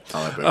Birkenhead.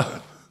 I like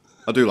Birkenhead.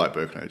 I do like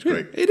Birkenhead. It's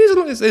great. It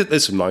is.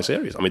 There's some nice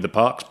areas. I mean, the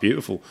park's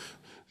beautiful.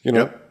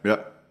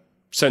 Yep.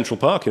 Central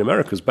Park in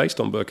America is based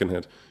on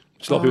Birkenhead.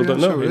 Which a lot of people don't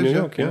know in New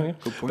York. Yeah.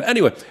 Good point. But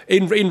anyway,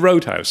 in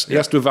Roadhouse, he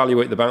has to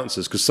evaluate the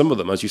bouncers because some of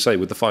them, as you say,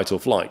 with the fight or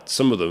flight,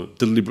 some of them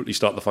deliberately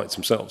start the fights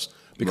themselves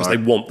because they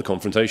want the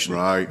confrontation.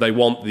 Right. They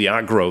want the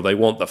aggro. They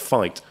want the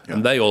fight. Yeah.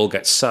 And they all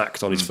get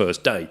sacked on his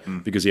first day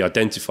because he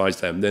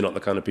identifies them. They're not the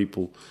kind of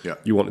people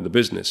you want in the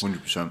business.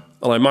 100%.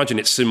 And I imagine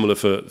it's similar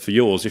for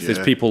yours. If there's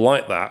people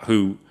like that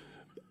who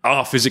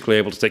are physically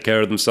able to take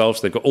care of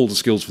themselves, they've got all the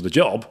skills for the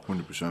job.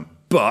 100%.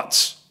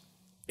 But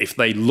if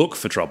they look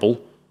for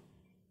trouble,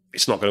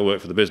 it's not going to work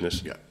for the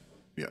business. Yeah.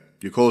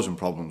 You're causing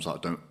problems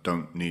that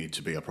don't need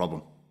to be a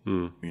problem.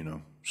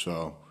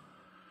 So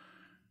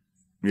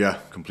yeah,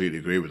 completely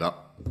agree with that.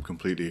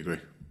 Completely agree.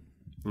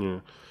 Yeah.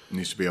 There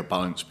needs to be a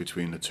balance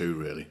between the two,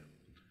 really.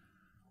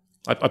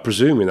 I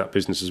presume in that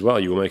business as well,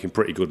 you were making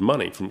pretty good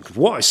money. From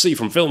what I see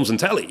from films and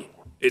telly,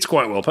 it's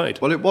quite well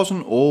paid. Well, it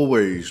wasn't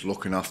always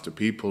looking after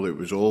people. It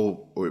was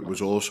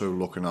also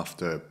looking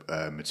after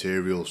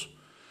materials.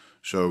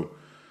 So,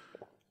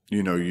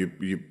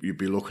 you'd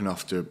be looking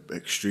after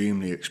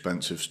extremely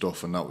expensive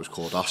stuff, and that was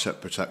called asset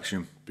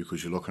protection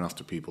because you're looking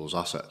after people's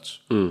assets.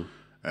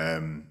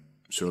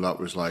 So that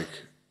was like,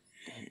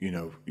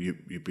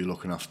 you'd be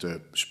looking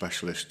after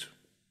specialist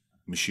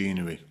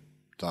machinery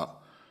that,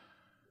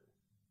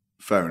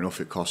 fair enough,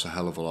 it costs a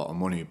hell of a lot of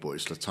money, but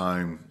it's the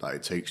time that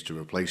it takes to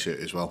replace it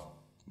as well,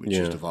 which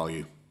is the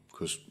value,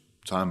 because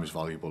time is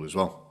valuable as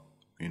well,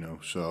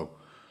 so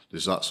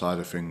there's that side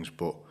of things,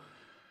 but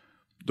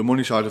the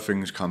money side of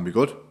things can be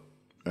good.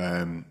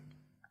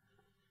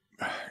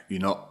 You're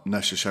not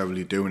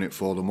necessarily doing it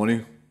for the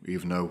money,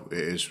 even though it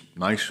is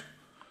nice.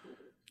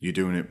 You're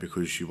doing it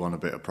because you want a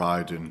bit of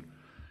pride and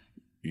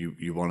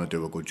you want to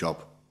do a good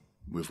job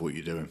with what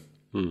you're doing,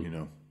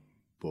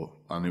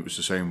 And it was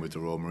the same with the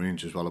Royal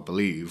Marines as well, I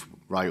believe,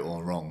 right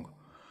or wrong.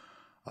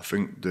 I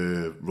think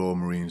the Royal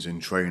Marines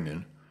in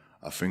training,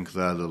 I think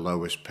they're the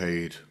lowest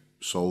paid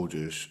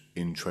soldiers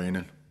in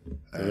training.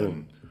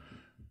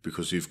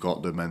 Because you've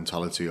got the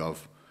mentality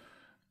of,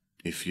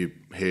 if you're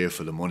here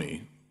for the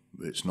money,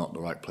 it's not the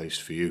right place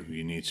for you.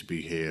 You need to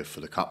be here for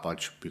the cap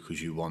badge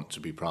because you want to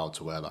be proud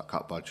to wear that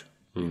cap badge.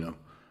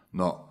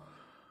 Not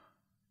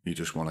you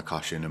just want to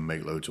cash in and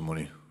make loads of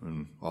money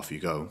and off you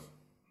go.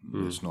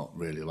 It's not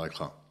really like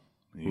that.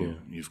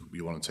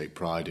 You want to take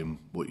pride in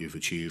what you've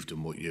achieved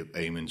and what you're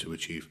aiming to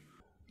achieve.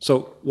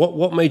 So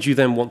what made you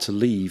then want to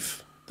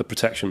leave the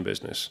protection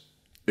business?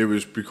 It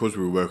was because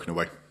we were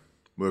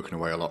working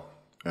away a lot,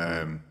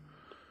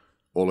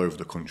 all over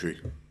the country,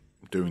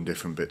 doing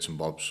different bits and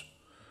bobs.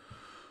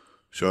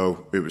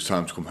 So it was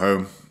time to come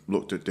home,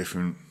 looked at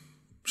different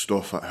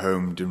stuff at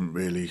home, didn't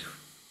really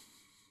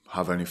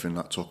have anything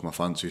that took my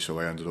fancy, so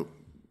I ended up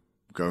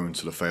going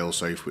to the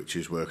failsafe, which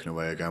is working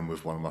away again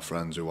with one of my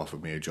friends who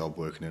offered me a job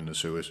working in the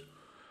sewers.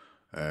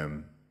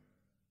 That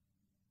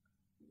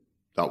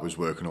was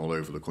working all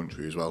over the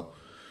country as well.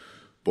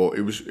 But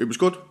it was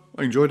good.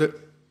 I enjoyed it.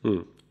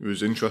 It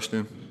was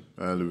interesting.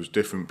 There was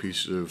different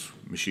pieces of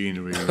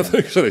machinery. I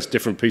think so. There's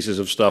different pieces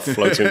of stuff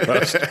floating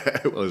past.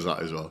 Well, there's that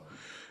as well.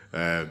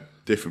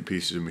 Different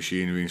pieces of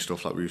machinery and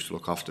stuff that we used to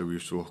look after. We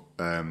used to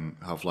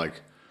have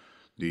like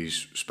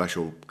these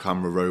special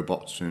camera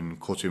robots and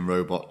cutting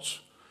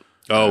robots.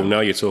 Oh, now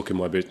you're talking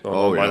my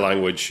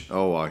language.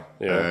 Oh,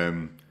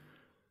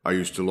 I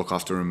used to look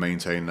after and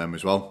maintain them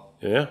as well.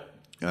 Yeah.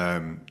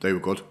 They were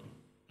good.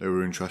 They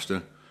were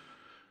interesting.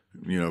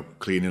 You know,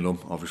 cleaning them,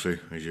 obviously,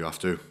 as you have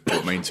to,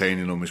 but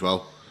maintaining them as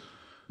well.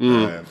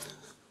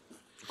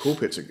 Cool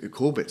bits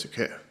of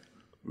kit.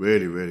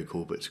 Really, really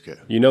cool bits of kit.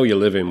 You know you're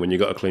living when you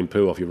got to clean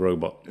poo off your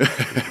robot.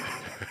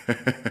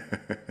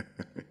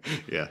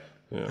 Yeah.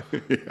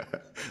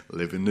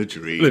 Living the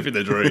dream. Living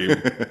the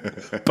dream.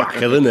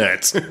 Back of the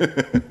net.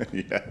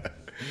 Yeah.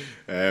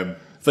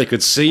 If they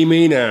could see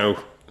me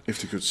now.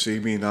 If they could see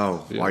me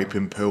now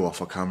wiping poo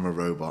off a camera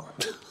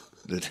robot,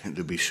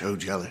 they'd be so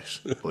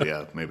jealous. But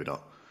yeah, maybe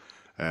not.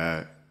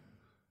 It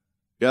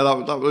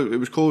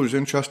was cool. It was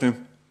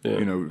interesting. Yeah.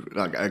 You know,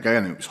 like,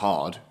 again, it was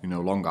hard. You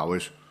know, long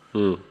hours.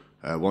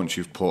 Once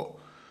you've put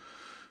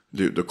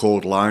they're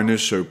called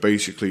liners. So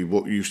basically,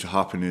 what used to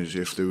happen is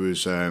if there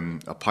was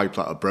a pipe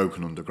that had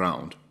broken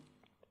underground,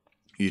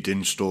 you'd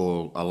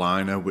install a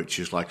liner, which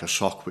is like a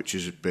sock which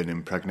has been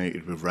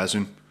impregnated with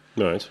resin.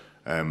 Right.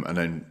 And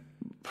then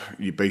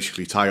you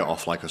basically tie it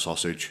off like a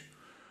sausage.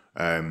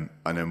 And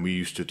then we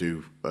used to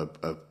do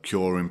a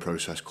curing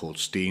process called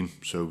steam.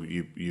 So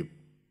you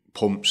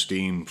pump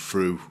steam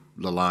through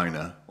the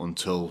liner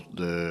until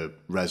the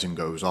resin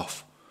goes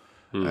off,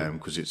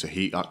 because it's a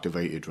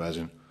heat-activated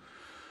resin.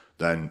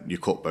 Then you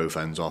cut both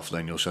ends off.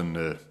 Then you'll send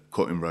the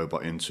cutting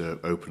robot in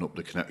to open up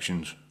the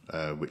connections,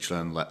 which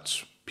then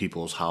lets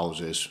people's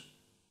houses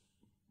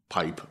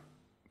pipe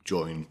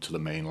join to the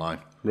main line.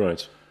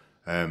 Right.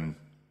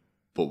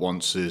 But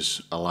once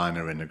there's a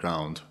liner in the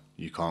ground,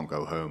 you can't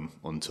go home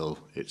until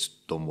it's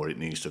done what it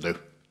needs to do.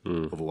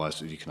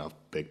 Otherwise, you can have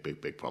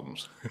big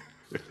problems.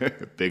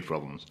 Big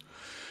problems.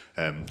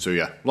 So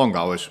yeah, long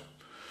hours.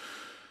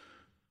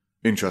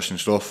 Interesting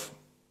stuff.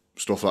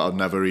 Stuff that I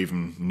never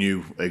even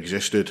knew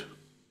existed.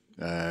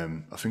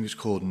 I think it's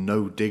called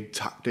No Dig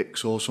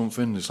Tactics or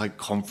something. There's like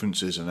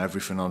conferences and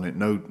everything on it.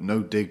 No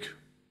dig.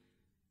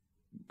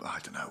 I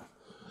don't know.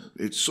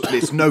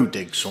 It's No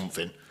Dig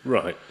something.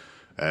 Right.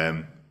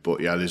 But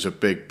yeah, there's a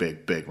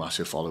big,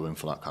 massive following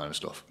for that kind of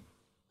stuff.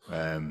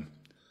 I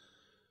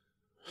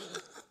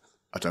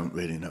don't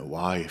really know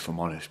why, if I'm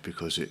honest,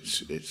 because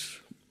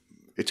it's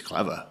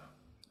clever.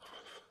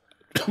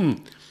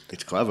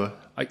 It's clever.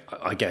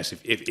 I guess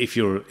if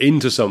you're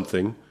into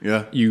something,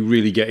 yeah, you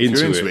really get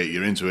into it.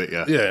 You're into it.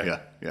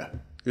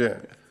 Yeah.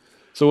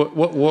 So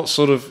what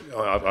sort of?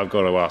 I've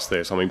got to ask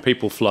this. I mean,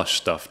 people flush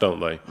stuff, don't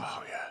they?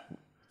 Oh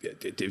yeah.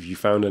 Have you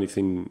found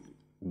anything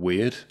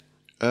weird?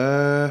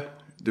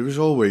 There was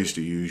always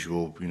the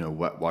usual, you know,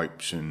 wet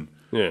wipes and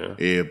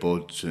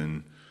earbuds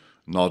and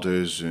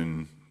nodders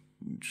and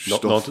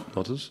stuff.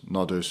 Nodders?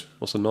 Nodders.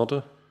 What's a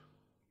nodder?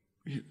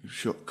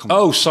 Come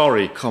on.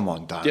 Sorry. Come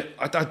on, Dad. Yeah,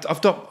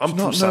 I'm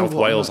from South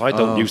Wales. I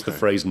don't use the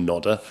phrase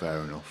nodder. Fair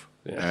enough.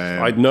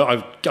 Yeah. I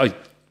know.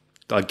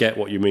 I get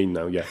what you mean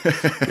now. Yeah.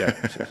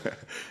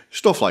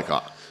 Stuff like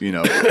that, you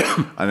know.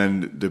 And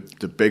then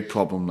the big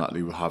problem that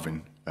they were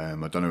having, I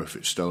don't know if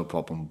it's still a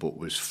problem, but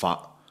was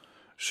fat.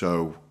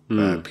 So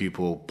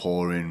people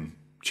pouring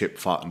chip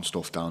fat and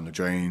stuff down the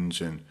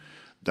drains, and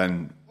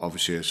then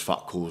obviously as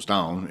fat cools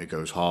down, it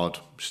goes hard,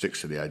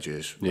 sticks to the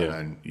edges, and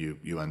then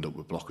you end up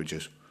with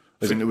blockages.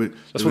 That's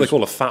what they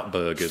call a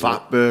fatberg, isn't it?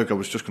 Fatberg, I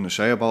was just going to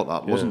say about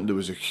that. There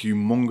was a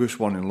humongous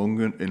one in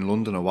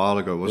London a while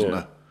ago, wasn't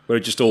there? Where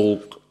it just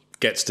all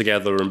gets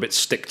together and bits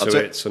stick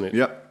to it. And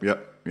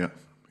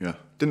Yeah.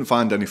 Didn't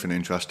find anything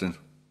interesting,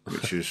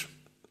 which is...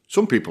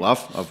 Some people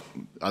have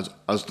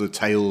as the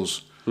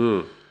tales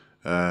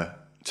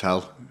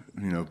tell.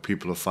 You know,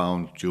 people have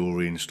found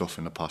jewellery and stuff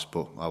in the past,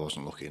 but I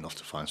wasn't lucky enough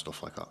to find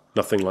stuff like that.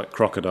 Nothing like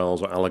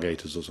crocodiles or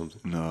alligators or something.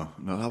 No,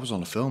 that was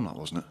on a film, that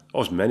wasn't it? Oh,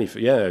 it was many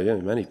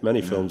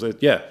films.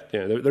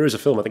 There is a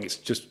film. I think it's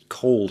just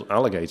called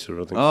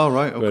Alligator. I think. Oh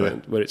right, okay.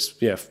 Where it's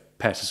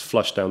pet is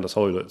flushed down the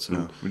toilets.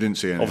 And we didn't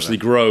see any. Obviously,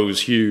 grows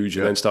huge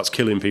and then starts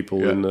killing people.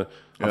 Yeah.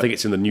 I think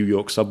it's in the New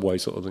York subway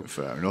sort of thing.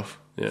 Fair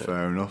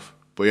enough.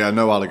 But yeah,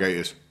 no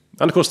alligators.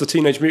 And of course, the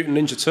Teenage Mutant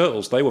Ninja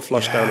Turtles, they were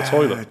flushed down the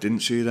toilet. I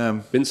didn't see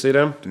them. Didn't see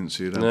them?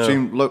 No.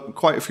 Seen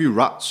quite a few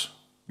rats.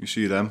 You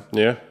see them.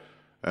 Yeah.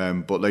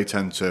 But they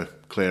tend to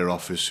clear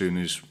off as soon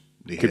as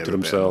they keep to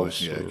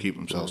themselves. Keep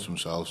themselves to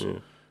themselves. Yeah.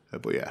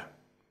 But yeah,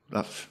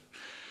 that's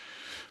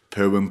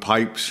poo and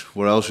pipes.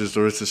 What else is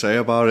there to say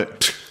about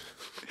it?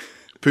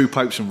 Poo,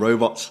 pipes and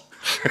robots.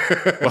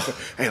 Well,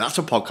 hey, that's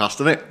a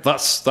podcast, isn't it?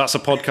 That's a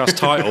podcast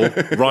title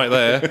right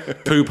there.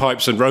 Poo,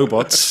 pipes and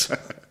robots.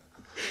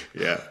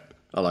 Yeah.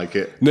 I like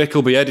it. Nick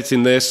will be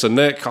editing this, and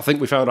Nick, I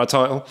think we found our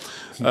title.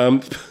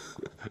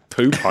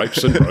 Poo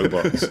Pipes and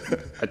Robots.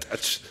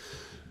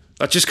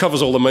 That just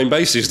covers all the main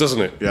bases,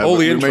 doesn't it? Yeah, all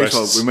the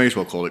interests. We may as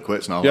well call it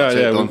quits now.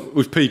 Yeah,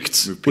 we've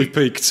peaked. We've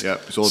peaked. Yeah,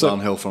 it's all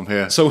downhill from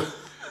here. So,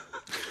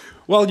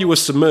 while you were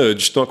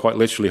submerged, not quite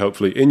literally,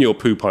 hopefully, in your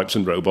Poo Pipes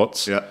and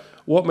Robots,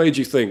 what made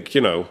you think,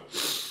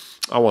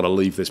 I want to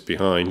leave this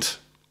behind?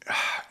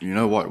 You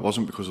know what? It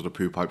wasn't because of the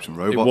Poo Pipes and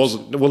Robots. It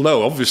wasn't. Well,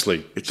 no,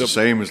 obviously. It's the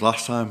same as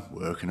last time,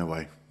 working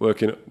away.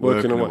 Working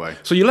away.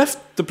 So you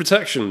left the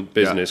protection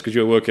business because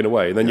you were working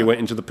away, and then you went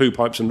into the Poo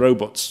Pipes and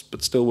Robots,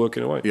 but still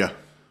working away? Yeah,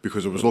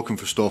 because I was looking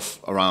for stuff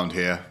around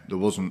here. There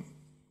wasn't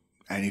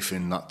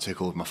anything that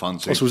tickled my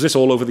fancy. So was this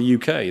all over the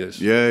UK?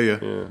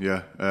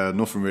 Yeah.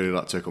 Nothing really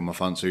that tickled my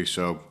fancy,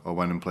 so I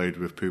went and played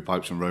with Poo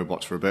Pipes and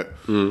Robots for a bit.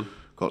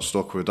 Got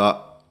stuck with that.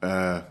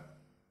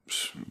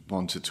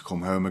 Wanted to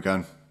come home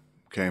again.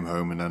 Came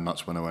home, and then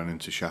that's when I went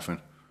into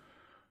chefing.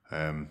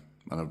 And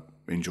I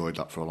enjoyed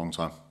that for a long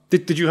time.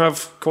 Did you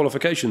have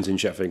qualifications in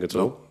chefing at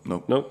all?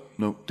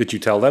 No. Did you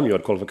tell them you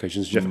had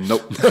qualifications in chefing?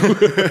 Nope.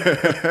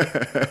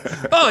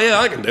 Oh, yeah,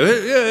 I can do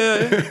it.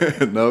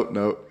 Yeah.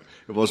 No.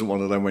 It wasn't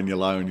one of them when you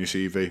lie on your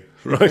CV.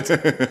 Right.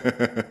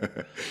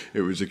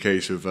 It was a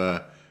case of,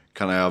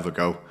 can I have a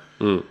go?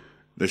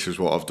 This is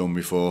what I've done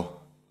before,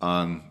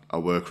 and I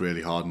work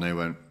really hard. And they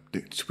went,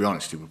 to be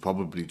honest, they were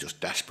probably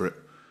just desperate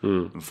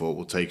and thought,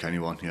 we'll take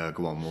anyone. Yeah,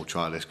 go on, we'll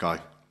try this guy.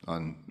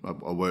 And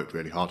I worked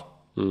really hard.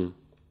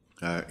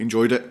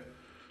 Enjoyed it.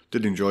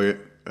 Did enjoy it.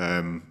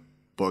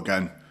 But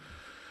again,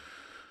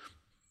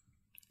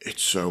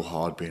 it's so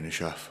hard being a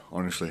chef,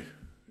 honestly.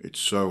 It's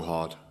so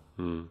hard.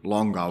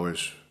 Long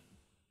hours,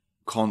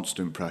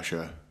 constant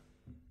pressure.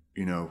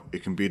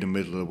 It can be the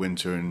middle of the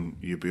winter and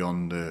you're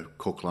beyond the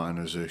cook line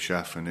as a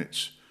chef, and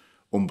it's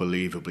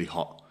unbelievably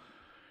hot.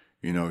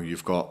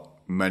 You've got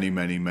many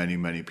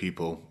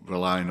people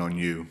relying on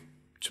you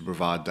to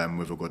provide them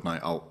with a good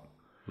night out.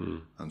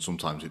 And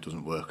sometimes it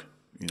doesn't work,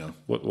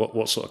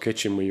 What sort of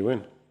kitchen were you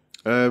in?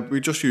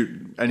 We just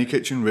use any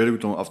kitchen, really.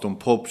 I've done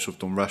pubs, I've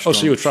done restaurants. Oh,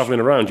 so you were travelling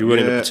around, you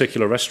weren't in a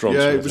particular restaurant?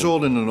 Yeah, it was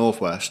all in the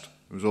Northwest.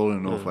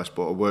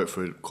 But I worked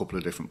for a couple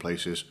of different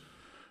places.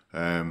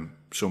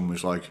 Some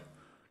was like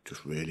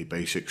just really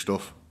basic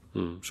stuff.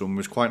 Some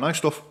was quite nice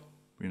stuff,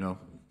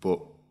 But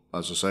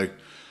as I say,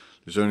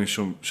 there's only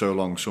so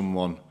long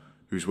someone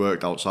who's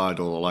worked outside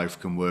all their life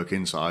can work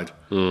inside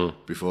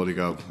before they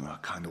go, I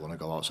kind of want to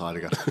go outside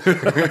again.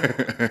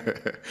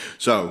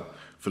 So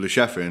for the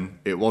chefing,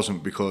 it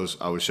wasn't because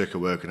I was sick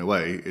of working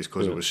away, it's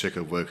because I was sick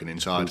of working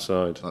inside.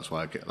 That's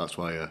why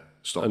I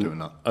stopped doing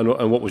that.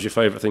 And what was your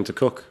favourite thing to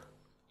cook?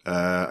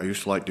 I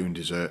used to like doing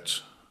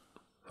desserts.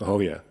 Oh,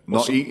 yeah.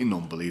 Not eating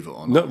them, believe it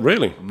or not. No,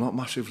 really? I'm not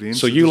massively into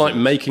So you desserts. like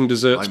making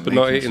desserts but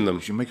not eating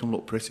them? You make them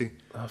look pretty.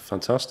 Oh,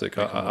 fantastic.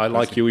 I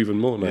like you even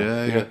more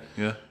now.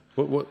 Yeah.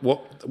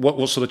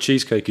 What sort of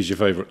cheesecake is your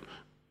favourite?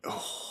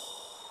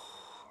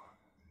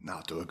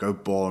 Now, do I go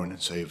boring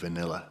and say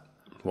vanilla?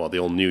 Well, the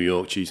old New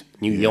York cheesecake.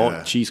 New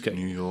York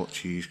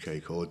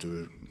cheesecake, or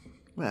do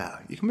well,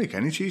 you can make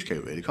any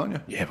cheesecake, really, can't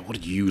you? Yeah, but what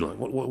did you like?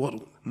 What?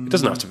 It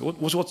doesn't have to be.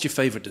 What's your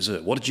favourite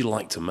dessert? What did you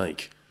like to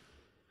make?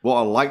 What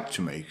I like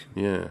to make?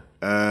 Yeah.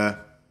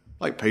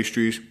 Like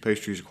pastries.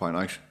 Pastries are quite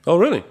nice. Oh,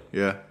 really?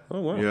 Yeah. Oh,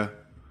 wow. Yeah.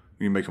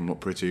 You can make them look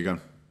pretty again.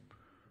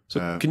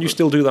 So can you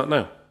still do that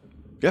now?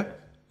 Yeah.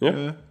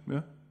 Yeah.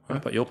 I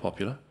bet you're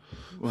popular.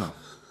 Well,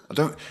 I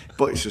don't.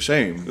 But it's the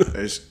same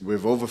as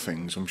with other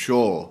things. I'm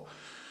sure.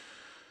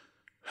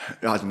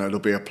 I don't know. There'll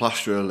be a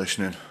plasterer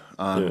listening,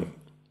 and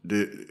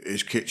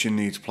his kitchen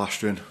needs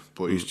plastering,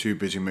 but he's too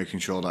busy making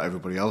sure that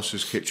everybody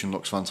else's kitchen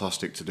looks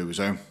fantastic to do his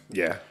own.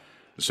 Yeah.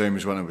 The same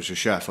as when I was a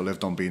chef. I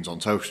lived on beans on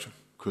toast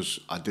because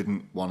I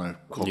didn't want to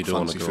cook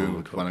fancy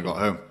food when I got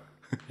home.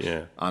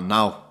 Yeah. And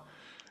now,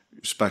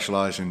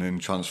 specialising in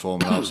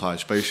transforming outside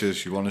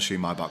spaces, you want to see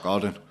my back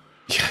garden.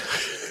 Yeah.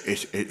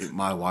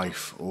 My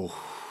wife,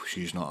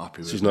 she's not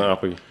happy with it. She's not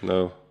happy,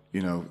 no.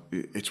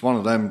 It's one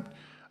of them.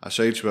 I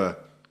say to her,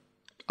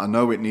 I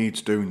know it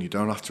needs doing. You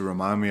don't have to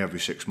remind me every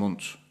 6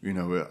 months.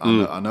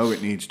 I know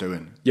it needs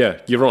doing.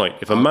 Yeah, you're right.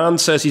 If a man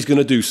says he's going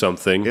to do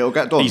something, it'll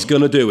get done. He's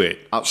going to do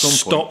it. At some point.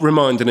 Stop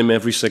reminding him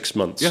every 6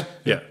 months. Yeah,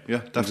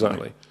 definitely.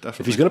 Definitely.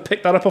 If he's going to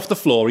pick that up off the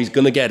floor, he's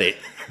going to get it.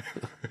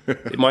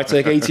 It might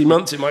take 18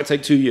 months, it might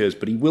take 2 years,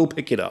 but he will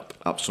pick it up.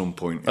 At some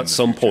point. At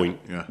some point,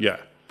 yeah.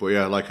 But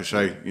yeah, like I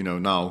say,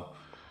 now,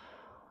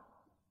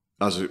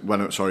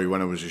 when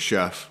I was a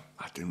chef,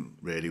 I didn't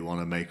really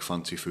want to make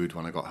fancy food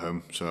when I got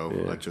home,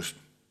 so I just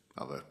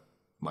have a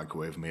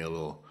microwave meal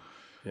or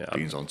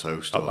beans on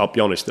toast. I'll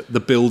be honest, the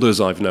builders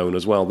I've known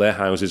as well, their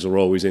houses are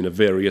always in a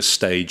various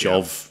stage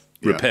of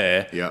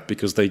repair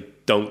because they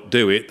don't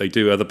do it. They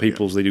do other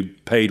people's, they do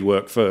paid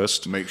work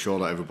first. To make sure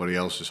that everybody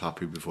else is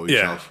happy before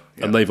yourself.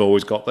 Yeah, and they've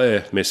always got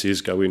their missus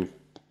going,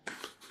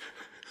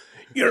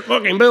 you're a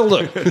fucking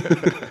builder.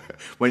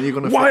 When are you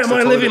going to Why am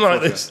I living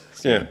like this?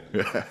 Yeah,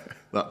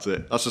 that's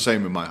it. That's the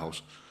same with my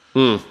house.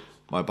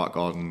 My back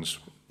garden's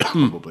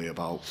probably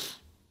about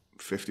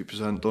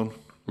 50% done.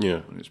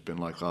 Yeah. And it's been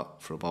like that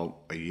for about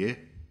a year.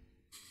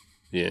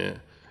 Yeah.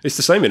 It's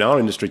the same in our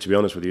industry, to be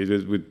honest with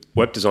you, with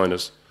web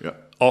designers. Yeah.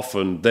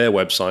 Often their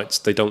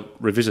websites, they don't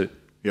revisit.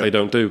 Yeah. They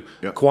don't do.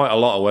 Yeah. Quite a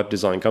lot of web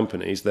design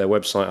companies, their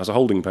website has a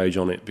holding page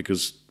on it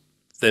because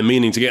they're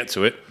meaning to get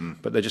to it,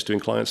 but they're just doing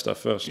client stuff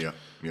first. Yeah,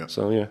 yeah.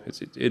 So, yeah,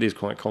 it is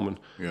quite common.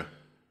 Yeah.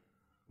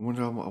 I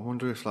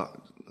wonder if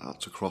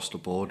that's across the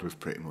board with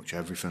pretty much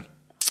everything.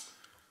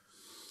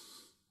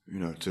 You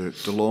know, do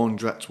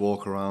laundrettes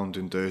walk around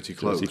in dirty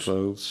clothes? Dirty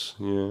clothes,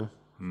 yeah.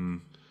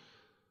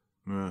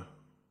 Yeah.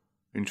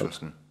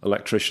 Interesting.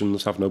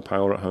 Electricians have no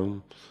power at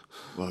home.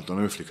 Well, I don't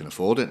know if they can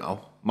afford it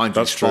now. Mind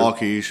That's you,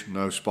 Sparkies,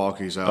 no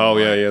Sparkies out. Oh,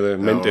 yeah, they're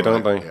minted,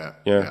 aren't they?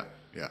 Yeah.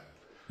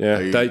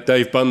 Yeah,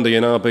 Dave Bundy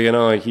in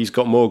RB&I, he's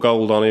got more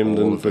gold on him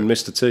than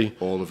Mr. T.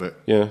 All of it.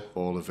 Yeah.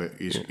 All of it.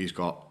 He's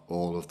got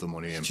all of the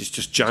money in. He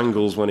just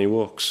jangles when he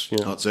walks.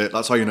 Yeah. That's it.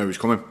 That's how you know he's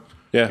coming.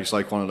 Yeah. He's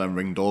like one of them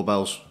Ring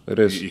doorbells. It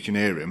is. You can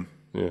hear him.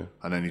 Yeah.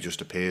 And then he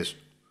just appears.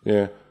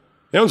 Yeah.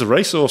 He owns a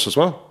racehorse as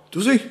well.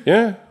 Does he?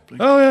 Yeah.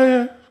 Oh,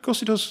 yeah. Of course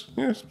he does.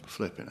 Yeah.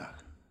 Flipping heck.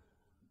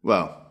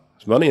 Well.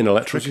 It's money in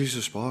electric. He's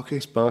a Sparky.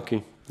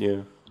 Sparky.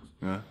 Yeah.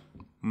 Yeah.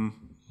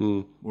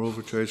 What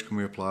other trades can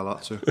we apply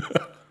that to?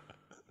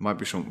 Might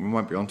be something. We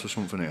might be onto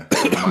something here.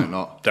 We might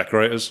not.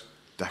 Decorators.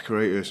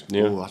 Decorators.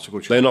 Yeah. Oh, that's a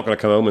good. They're not going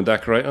to come home and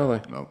decorate, are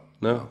they? No.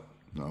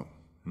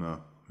 Yeah.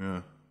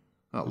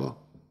 Oh well.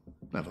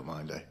 Never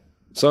mind, eh?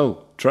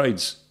 So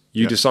trades.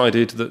 You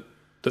decided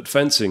that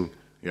fencing.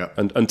 Yeah.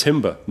 And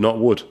timber, not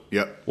wood.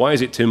 Yeah. Why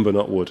is it timber,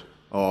 not wood?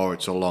 Oh,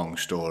 it's a long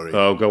story.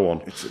 Oh, go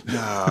on.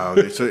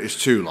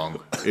 It's too long.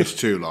 It's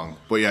too long.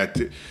 But yeah.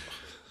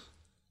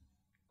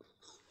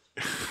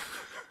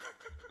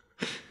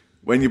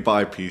 When you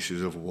buy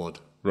pieces of wood.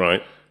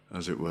 Right.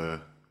 As it were,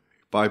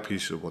 buy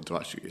pieces of wood to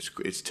actually,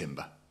 it's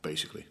timber,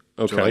 basically.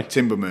 Okay. So like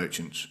timber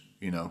merchants,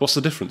 you know. What's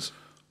the difference?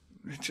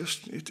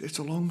 It's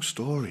a long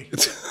story.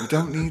 We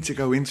don't need to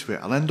go into it.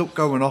 I'll end up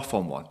going off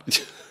on one.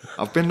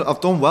 I've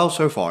done well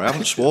so far. I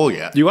haven't swore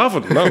yet. You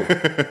haven't, no.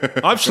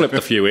 I've slipped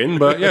a few in,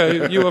 but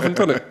yeah, you haven't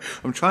done it.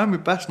 I'm trying my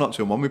best not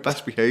to. I'm on my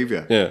best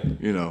behaviour. Yeah.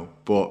 You know,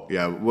 but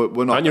yeah,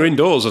 we're not. And you're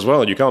indoors as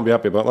well. You can't be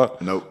happy about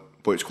that. No,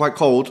 but it's quite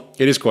cold.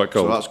 It is quite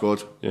cold. So that's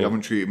good. Yeah. You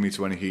haven't treated me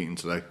to any heating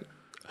today.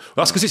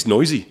 That's because it's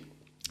noisy.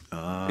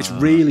 It's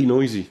really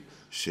noisy.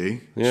 See?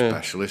 Yeah.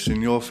 Specialists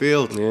in your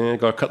field. Yeah,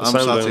 got to cut the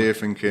sound down. I'm sat here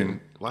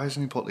thinking, why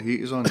hasn't he put the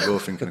heaters on? You're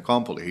thinking, I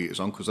can't put the heaters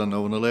on because then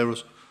no one will hear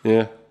us.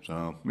 Yeah.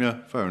 So,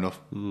 yeah, fair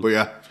enough. But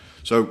yeah,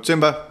 so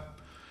timber,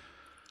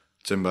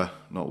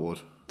 not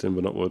wood.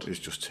 Timber, not wood. It's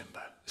just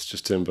timber. It's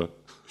just timber.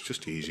 It's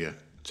just easier.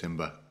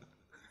 Timber.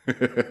 I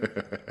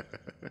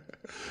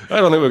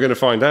don't think we're going to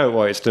find out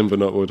why it's timber,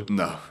 not wood.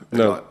 No.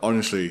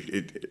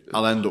 Honestly,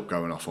 I'll end up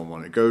going off on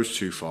one. It goes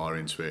too far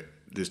into it.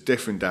 There's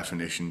different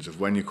definitions of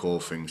when you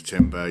call things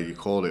timber. You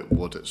call it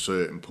wood at a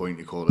certain point.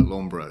 You call it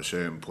lumber at a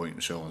certain point,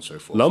 and so on and so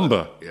forth.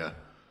 Lumber? Yeah.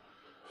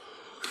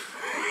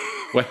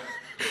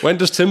 When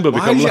does timber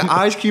become lumber? Why does your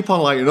eyes keep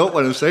on lighting up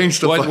when I'm saying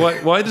stuff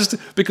why does...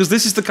 Because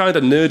this is the kind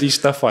of nerdy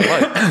stuff I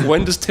like.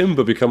 When does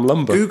timber become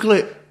lumber? Google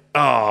it.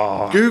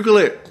 Oh. Google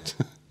it.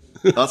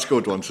 That's a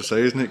good one to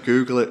say, isn't it?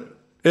 Google it.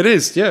 It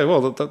is, yeah.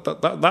 Well,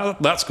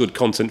 that's good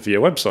content for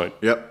your website.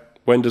 Yep.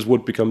 When does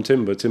wood become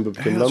timber? Timber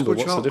become lumber?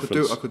 What's the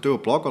difference? I could do a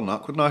blog on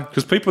that, couldn't I?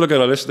 Because people are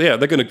going to listen. Yeah,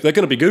 they're going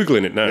to be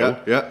googling it now.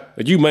 Yeah.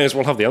 And you may as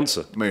well have the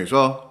answer. May as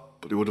well,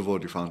 but they would have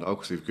already found out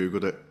because they've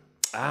googled it.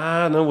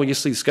 Ah, no. Well, you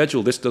see, the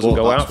schedule. This doesn't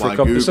go out for a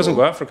couple. This doesn't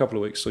go out for a couple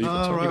of weeks, so you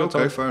got time.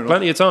 Okay, fair enough.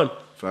 Plenty of time.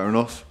 Fair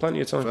enough.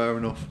 Plenty of time. Fair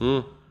enough.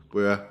 But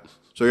yeah.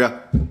 So yeah.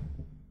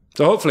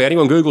 So hopefully,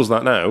 anyone googles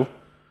that now,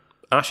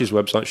 Ash's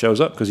website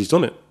shows up because he's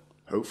done it.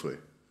 Hopefully.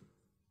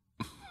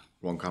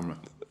 One camera.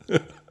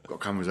 Got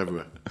cameras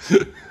everywhere.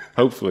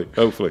 Hopefully.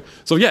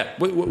 So yeah,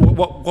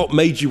 what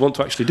made you want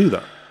to actually do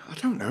that? I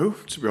don't know,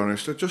 to be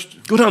honest.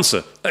 Good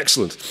answer.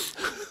 Excellent.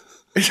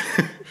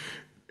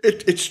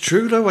 It's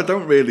true though. I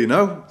don't really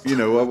know. You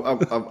know,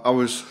 I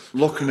was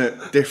looking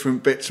at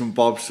different bits and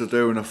bobs to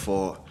do, and I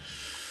thought,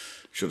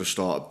 should I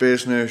start a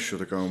business?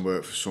 Should I go and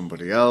work for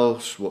somebody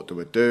else? What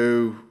do I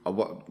do?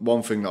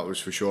 One thing that was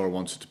for sure, I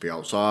wanted to be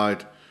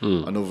outside.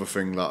 Another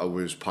thing that I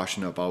was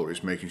passionate about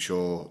is making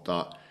sure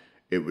that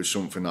it was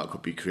something that I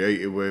could be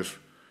creative with.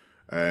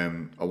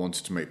 I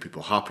wanted to make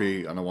people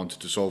happy, and I wanted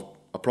to solve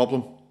a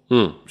problem.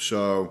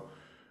 So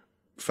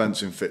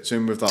fencing fits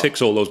in with that.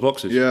 Ticks all those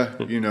boxes. Yeah,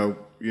 you know,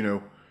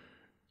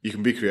 you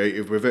can be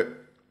creative with it.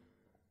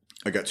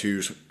 I get to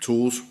use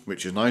tools,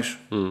 which is nice.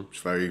 It's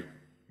very,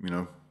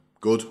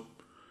 good.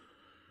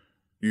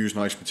 Use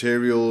nice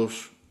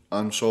materials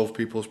and solve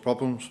people's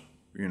problems,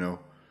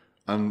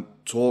 and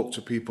talk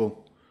to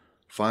people,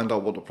 find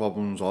out what the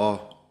problems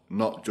are,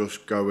 not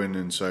just go in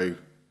and say,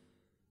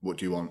 what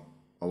do you want?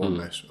 I want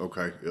this.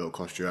 Okay, it'll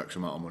cost you X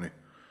amount of money.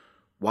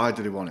 Why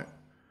do they want it?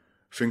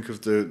 Think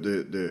of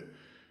the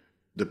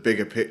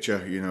bigger picture,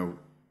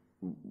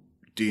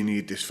 do you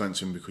need this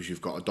fencing because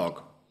you've got a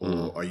dog?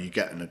 Or are you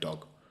getting a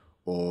dog?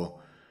 Or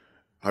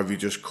have you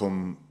just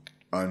come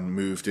and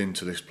moved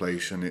into this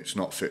place and it's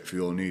not fit for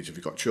your needs? Have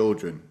you got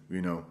children?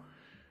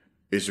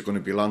 is there going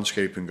to be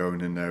landscaping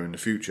going in there in the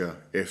future?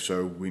 If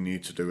so, we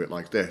need to do it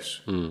like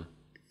this.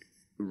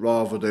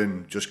 Rather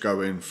than just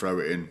go in, throw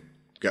it in,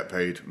 get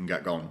paid and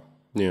get gone.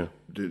 Yeah.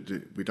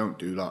 We don't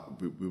do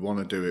that. We want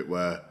to do it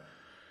where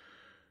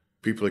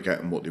people are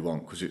getting what they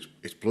want, because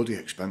it's bloody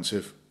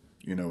expensive,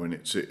 and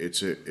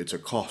it's a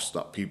cost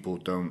that people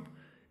don't.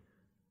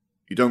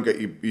 You don't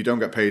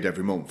get paid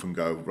every month and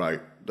go,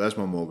 right, there's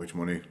my mortgage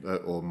money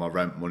or my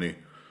rent money,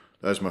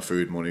 there's my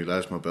food money,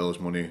 there's my bills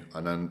money,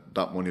 and then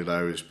that money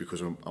there is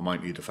because I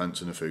might need a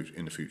fence in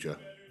the future.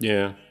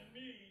 Yeah.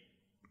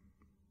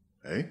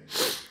 Hey.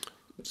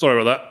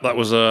 Sorry about that. That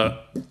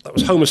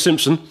was Homer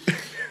Simpson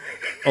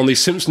on the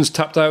Simpsons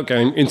Tapped Out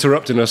game,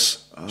 interrupting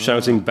us,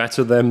 shouting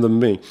 "better them than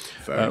me."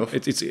 Fair enough.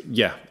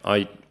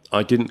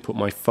 I didn't put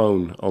my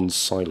phone on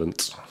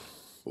silent.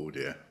 Oh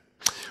dear.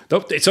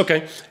 No, it's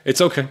okay.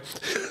 It's okay.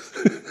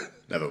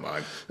 Never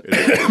mind. It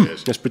is what it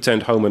is. Let's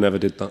pretend Homer never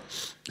did that.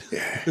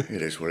 Yeah,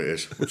 it is what it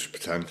is. We'll just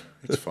pretend.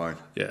 It's fine.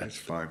 Yeah, it's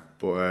fine.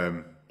 But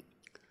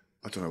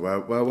I don't know,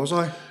 where was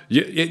I?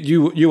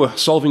 You were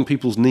solving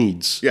people's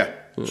needs. Yeah,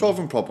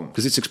 solving problems.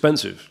 Because it's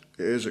expensive.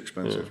 It is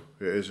expensive.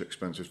 Yeah. It is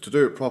expensive. To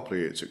do it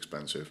properly, it's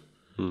expensive.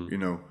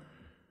 You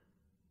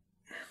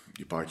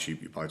buy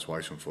cheap, you buy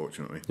twice,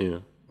 unfortunately. Yeah.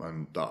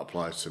 And that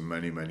applies to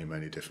many, many,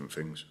 many different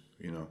things,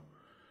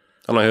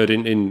 And I heard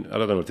in I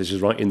don't know if this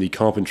is right, in the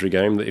carpentry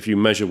game, that if you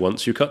measure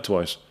once, you cut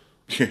twice.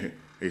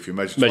 If you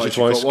measure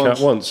twice, cut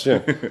once.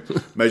 Yeah.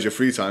 Measure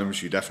 3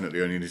 times, you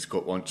definitely only need to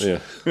cut once. Yeah.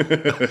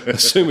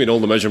 Assuming all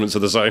the measurements are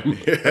the same.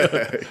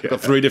 Yeah.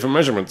 Got 3 different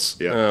measurements.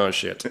 Yeah. Oh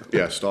shit.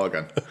 Yeah. Start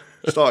again.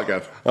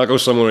 I'll go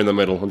somewhere in the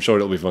middle. I'm sure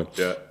it'll be fine.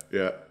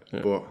 Yeah.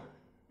 But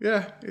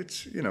yeah,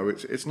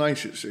 it's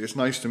nice. It's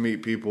nice to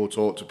meet people,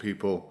 talk to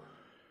people.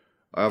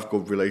 I have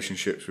good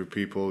relationships with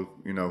people.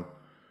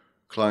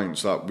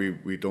 Clients that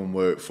we done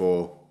work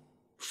for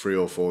 3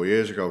 or 4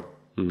 years ago.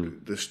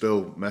 They're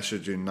still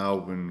messaging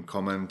now and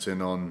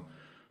commenting on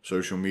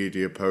social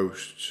media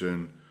posts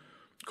and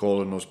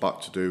calling us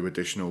back to do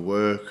additional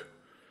work.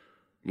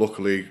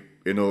 Luckily,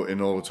 in all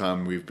the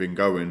time we've been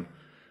going,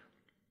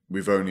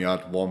 we've only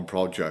had one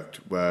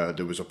project where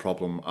there was a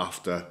problem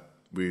after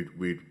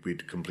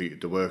we'd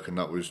completed the work, and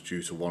that was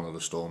due to one of the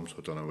storms.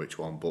 I don't know which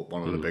one, but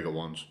one of the bigger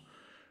ones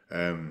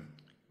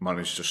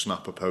managed to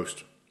snap a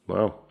post.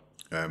 Wow.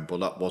 But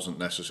that wasn't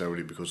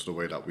necessarily because of the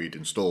way that we'd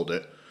installed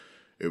it.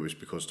 It was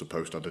because the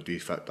post had a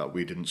defect that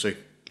we didn't see.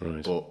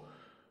 Right. But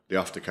the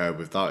aftercare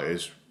with that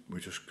is we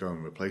just go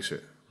and replace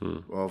it.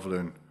 Rather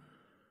than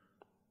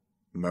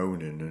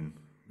moaning and,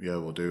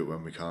 we'll do it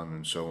when we can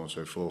and so on and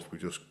so forth. We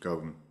just go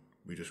and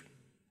we just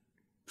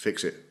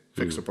fix it,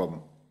 fix the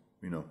problem,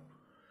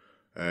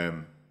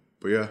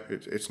 But yeah,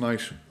 it's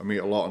nice. I meet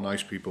a lot of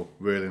nice people,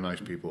 really nice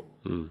people.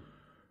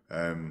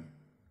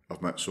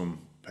 I've met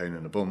some pain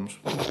in the bums,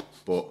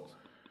 but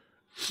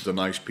the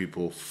nice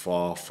people,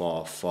 far,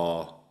 far,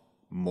 far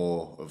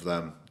more of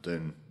them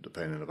than the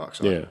pain in the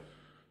backside. Yeah.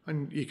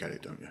 And you get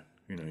it, don't you?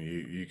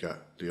 You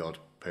get the odd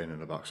pain in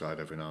the backside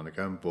every now and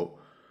again, but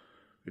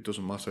it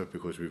doesn't matter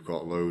because we've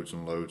got loads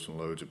and loads and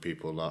loads of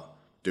people that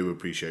do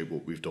appreciate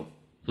what we've done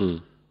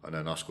and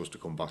then ask us to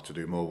come back to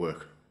do more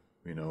work,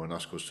 and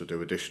ask us to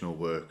do additional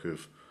work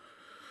of,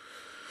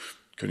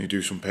 can you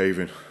do some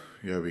paving?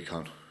 Yeah, we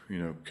can.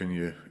 Can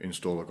you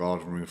install a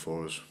garden room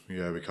for us?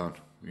 Yeah, we can.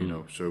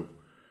 So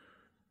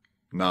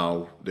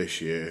now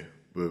this year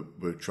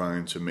we're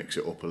trying to mix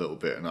it up a little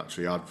bit and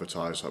actually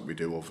advertise that we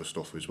do other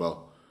stuff as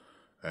well.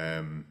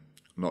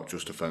 Not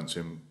just the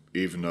fencing,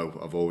 even though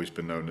I've always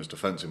been known as the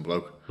fencing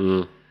bloke.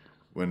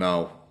 We're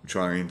now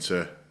trying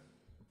to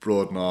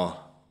broaden our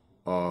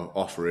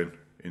offering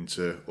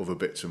into other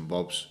bits and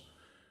bobs.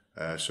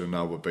 So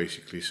now we're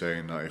basically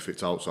saying that if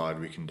it's outside,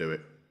 we can do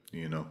it,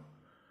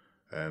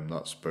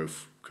 that's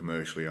both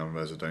commercially and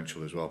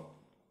residential as well.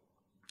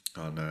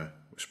 And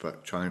we're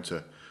trying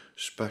to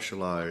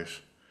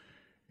specialise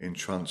in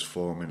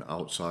transforming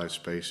outside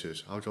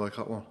spaces. How do you like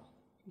that one?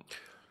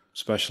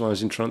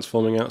 Specialise in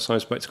transforming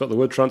outside space. It's got the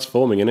word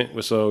transforming in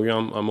it, so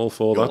I'm all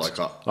for that. Like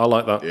that. I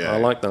like that. Yeah. I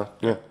like that.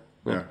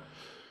 Yeah.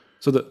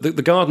 So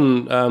the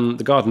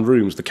garden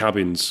rooms, the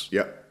cabins.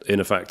 Yeah. In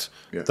effect,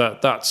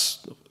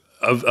 that's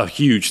a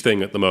huge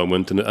thing at the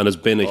moment, and has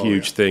been a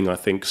huge thing, I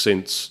think,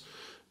 since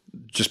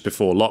just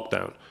before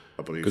lockdown.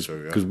 I believe so,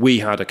 yeah. Because we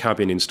had a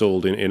cabin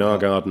installed in our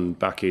garden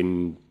back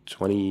in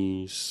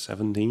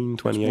 2017,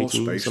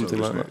 2018, space, something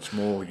though, like that. It's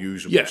more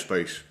usable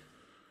space.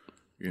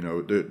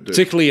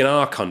 Particularly in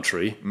our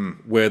country,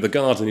 where the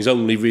garden is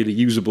only really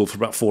usable for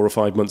about 4 or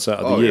 5 months out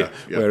of the year,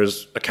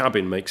 whereas a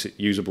cabin makes it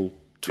usable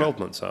 12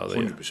 months out of the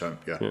year. 100%,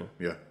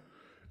 yeah.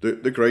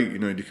 They're great,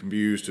 they can be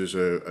used as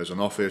an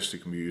office, they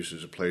can be used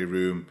as a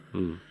playroom,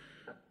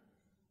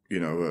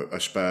 a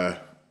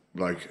spare,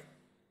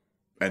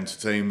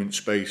 entertainment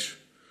space.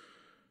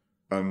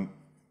 And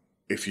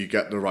if you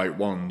get the right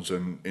ones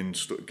and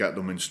get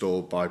them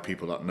installed by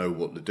people that know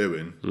what they're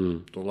doing,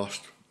 they'll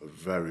last a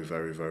very,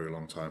 very, very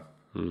long time.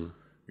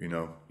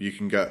 You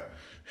can get...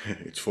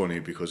 It's funny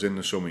because in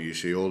the summer you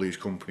see all these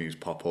companies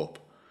pop up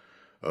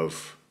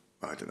of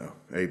I don't know,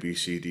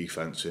 ABCD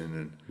fencing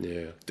and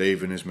Yeah.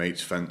 Dave and his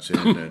mates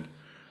fencing and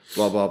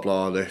blah, blah,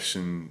 blah, this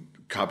and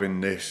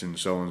cabin this and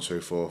so on and so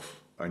forth.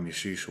 And you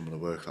see some of the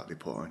work that they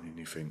put on and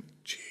you think,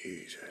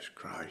 Jesus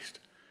Christ.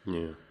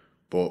 Yeah.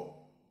 But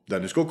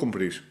then there's good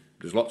companies.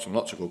 There's lots and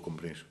lots of good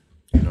companies,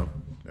 you know,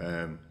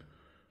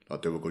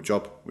 that do a good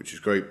job, which is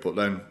great. But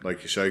then,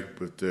 like you say,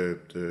 with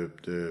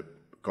the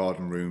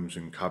garden rooms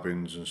and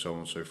cabins and so on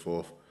and so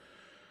forth,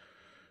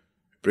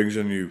 it brings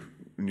a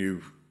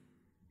new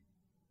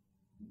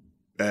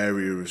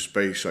area of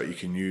space that you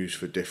can use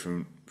for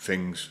different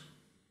things,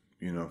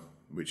 you know,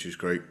 which is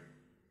great.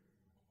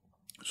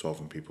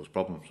 Solving people's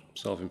problems.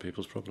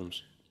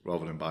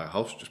 Rather than buy a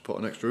house, just put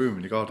an extra room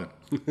in your garden.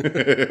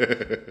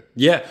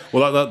 Yeah,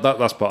 well,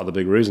 that's part of the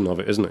big reason of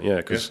it, isn't it? Yeah,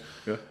 because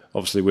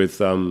obviously with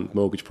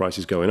mortgage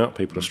prices going up,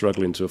 people are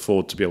struggling to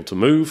afford to be able to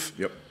move.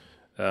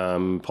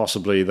 Yep.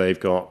 Possibly they've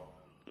got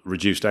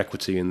reduced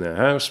equity in their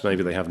house.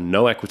 Maybe they have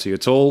no equity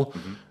at all.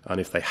 And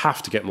if they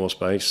have to get more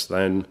space,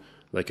 then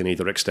they can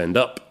either extend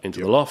up into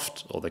the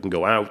loft or they can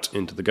go out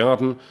into the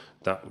garden.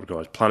 That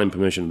requires planning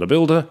permission of the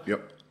builder.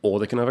 Yep. Or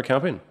they can have a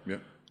cabin.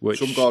 Yep. Which,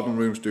 some garden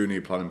rooms do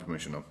need planning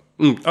permission though.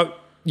 Oh,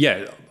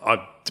 yeah,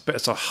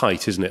 it's a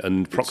height, isn't it?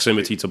 And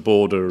proximity to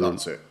border.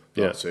 That's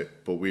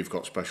it. But we've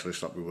got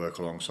specialists that we work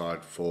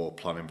alongside for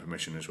planning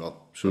permission as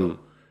well. So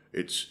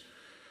it's,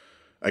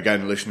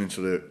 again, listening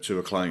to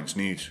a client's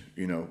needs.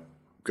 You know,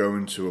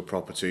 going to a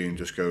property and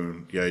just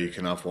going, yeah, you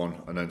can have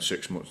one, and then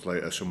 6 months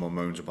later someone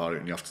moans about it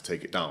and you have to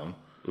take it down.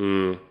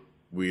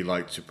 We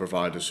like to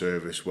provide a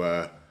service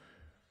where,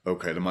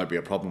 okay, there might be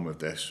a problem with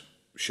this.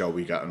 Shall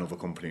we get another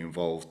company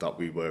involved that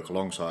we work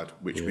alongside,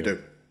 which we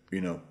do,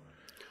 you know,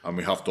 and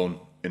we have done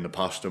in the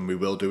past and we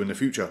will do in the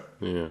future.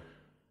 Yeah.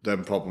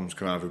 Then problems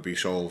can either be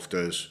solved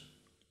as,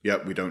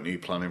 we don't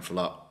need planning for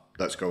that,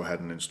 let's go ahead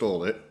and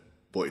install it.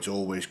 But it's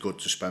always good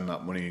to spend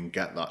that money and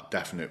get that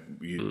definite,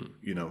 you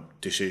know,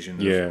 decision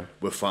of,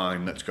 we're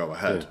fine, let's go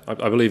ahead. Yeah.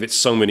 I believe it's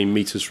so many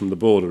metres from the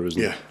border,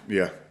 isn't it?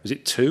 Yeah. Is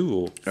it 2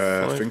 or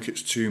 5? I think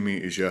it's 2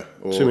 metres,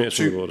 Or 2 metres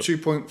from the border.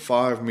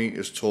 2.5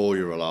 metres tall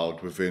you're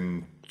allowed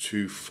within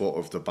 2 foot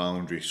of the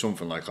boundary,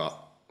 something like that.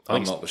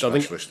 I'm not the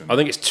specialist in that. I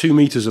think it's 2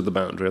 metres of the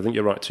boundary. I think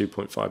you're right,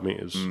 2.5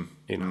 metres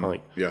in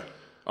height. Yeah,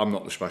 I'm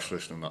not the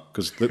specialist in that.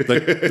 Because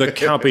the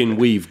cabin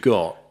we've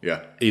got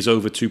Yeah. is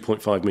over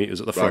 2.5 metres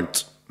at the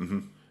front.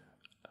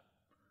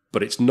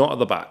 But it's not at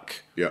the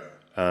back. Yeah.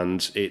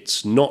 And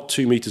it's not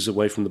 2 metres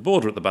away from the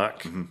border at the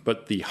back,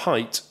 but the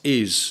height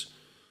is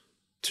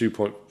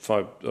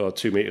 2.5 or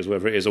 2 metres,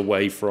 whatever it is,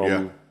 away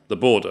from the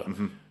border.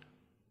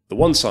 The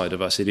one side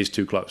of us, it is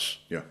too close.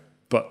 Yeah.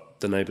 But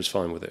the neighbour's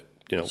fine with it.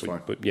 You know,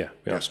 fine. we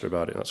asked her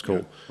about it. That's cool.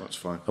 Yeah, that's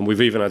fine. And we've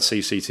even had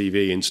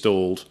CCTV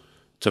installed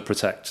to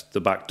protect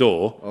the back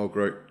door. Oh,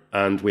 great.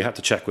 And we had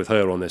to check with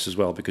her on this as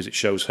well because it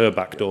shows her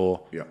back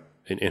door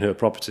in her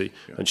property.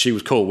 Yeah. And she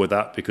was cool with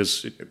that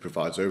because it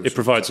provides her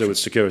with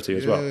security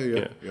as well.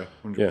 Yeah,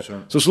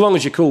 100%. So as long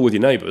as you're cool with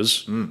your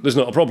neighbours, there's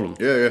not a problem.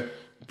 Yeah.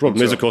 The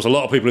problem is, of course, a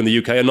lot of people in the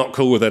UK are not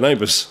cool with their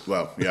neighbours.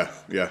 Well,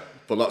 yeah.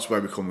 But that's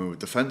where we come in with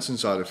the fencing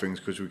side of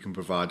things because we can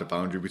provide a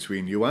boundary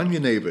between you and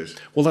your neighbours.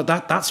 Well,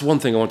 that's one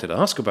thing I wanted to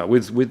ask about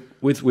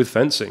with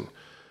fencing.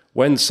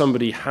 When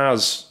somebody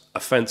has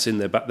a fence in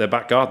their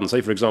back garden,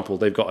 say, for example,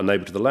 they've got a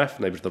neighbour to the left,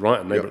 a neighbour to the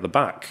right, a neighbour at the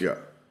back. Yeah.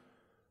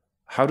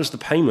 How does the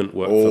payment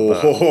work for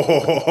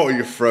that? Oh,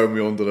 you've thrown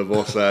me under the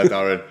bus there,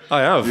 Darren.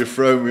 I have. You've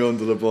thrown me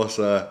under the bus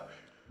there.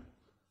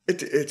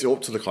 It's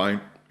up to the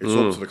client. It's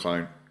up to the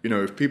client. You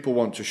know, if people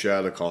want to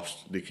share the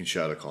cost, they can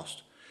share the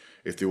cost.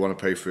 If they want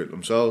to pay for it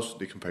themselves,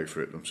 they can pay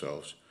for it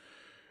themselves.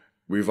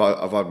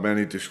 I've had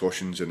many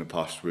discussions in the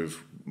past with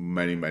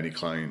many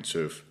clients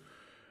of,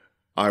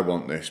 I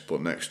want this,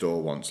 but next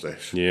door wants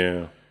this.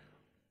 Yeah.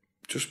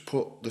 Just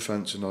put the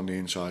fencing on the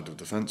inside of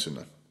the fencing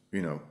then.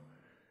 You know,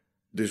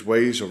 there's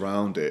ways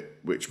around it,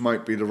 which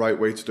might be the right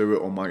way to do it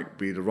or might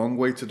be the wrong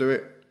way to do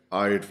it.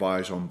 I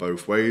advise on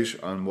both ways,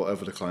 and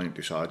whatever the client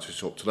decides,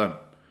 it's up to them.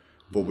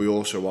 But we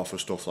also offer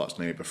stuff that's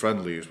neighbour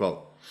friendly as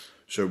well.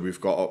 So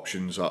we've got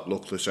options that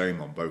look the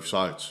same on both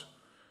sides.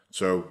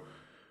 So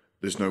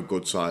there's no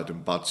good side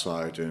and bad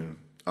side, and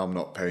I'm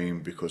not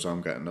paying because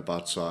I'm getting the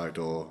bad side,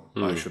 or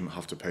I shouldn't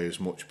have to pay as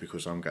much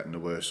because I'm getting the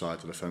worst side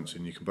of the fence,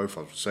 and you can both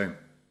have the same,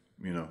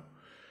 you know.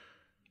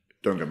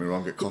 Don't get me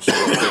wrong, it costs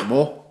a little bit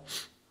more,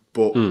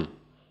 but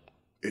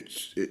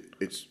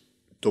it's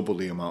double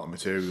the amount of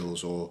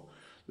materials, or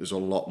there's a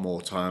lot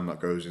more time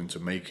that goes into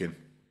making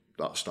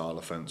that style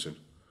of fencing.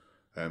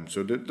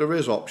 So there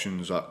is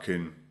options that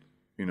can,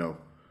 you know,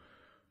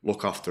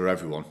 look after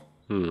everyone.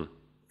 It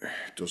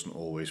doesn't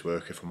always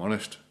work, if I'm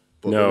honest,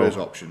 but there is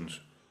options.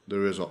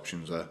 There is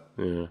options there.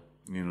 Yeah,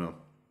 you know.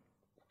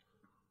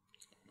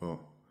 But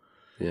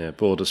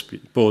border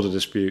disputes. Border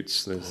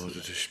disputes.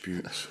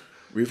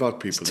 We've had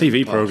people.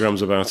 TV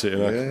programs about it.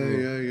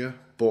 Yeah.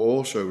 But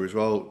also as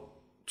well,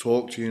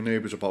 talk to your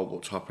neighbours about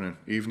what's happening,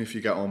 even if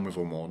you get on with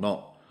them or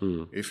not.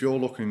 If you're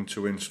looking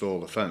to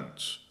install a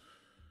fence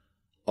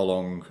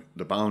along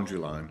the boundary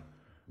line,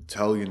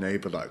 tell your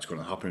neighbour that it's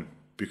going to happen,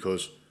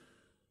 because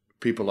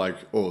people like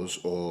us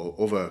or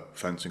other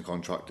fencing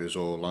contractors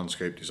or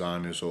landscape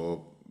designers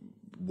or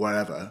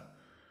wherever,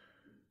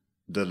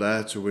 they're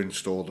there to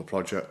install the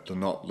project. They're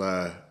not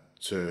there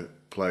to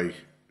play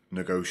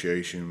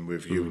negotiation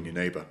with you and your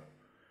neighbour.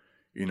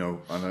 You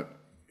know, and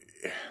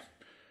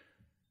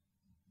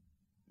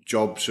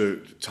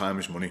time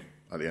is money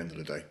at the end of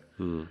the day.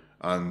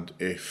 And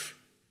if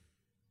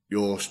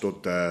you're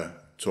stood there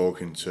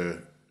talking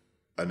to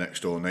a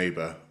next door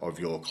neighbour of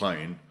your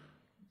client,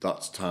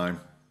 that's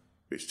time.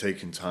 It's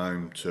taking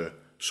time to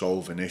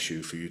solve an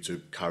issue for you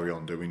to carry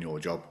on doing your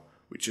job,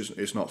 which is,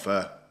 it's not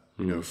fair.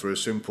 You know, for a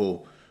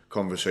simple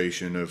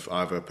conversation of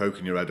either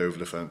poking your head over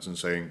the fence and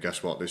saying,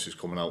 guess what, this is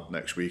coming out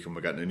next week and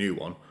we're getting a new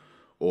one,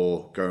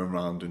 or going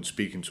around and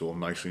speaking to them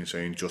nicely and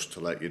saying, just to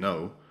let you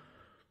know,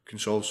 can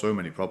solve so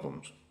many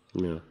problems.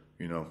 Yeah.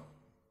 You know,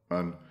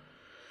 and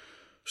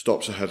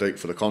stops a headache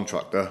for the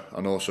contractor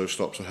and also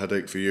stops a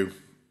headache for you.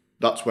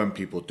 That's when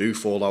people do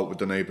fall out with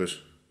the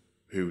neighbours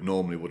who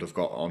normally would have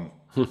got on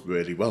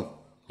really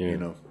well. Yeah. You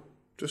know,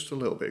 just a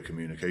little bit of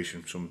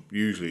communication. Some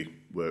usually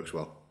works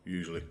well,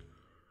 usually.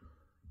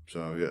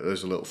 So yeah,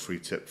 there's a little free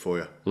tip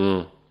for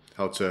you.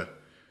 How to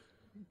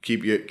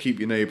keep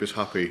your neighbours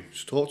happy.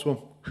 Just talk to them.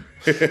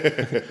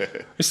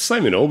 It's the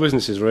same in all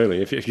businesses,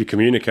 really. If you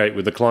communicate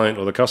with the client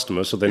or the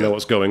customer so they know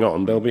what's going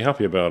on, they'll be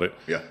happy about it.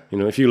 Yeah. You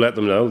know, if you let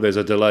them know there's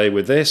a delay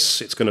with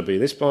this, it's going to be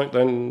this point,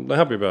 then they're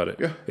happy about it.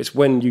 Yeah. It's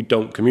when you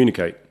don't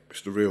communicate.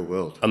 It's the real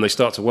world. And they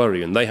start to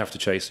worry and they have to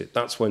chase it.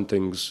 That's when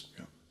things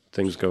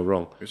go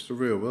wrong. It's the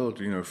real world.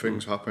 You know,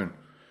 things happen.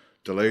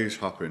 Delays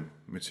happen.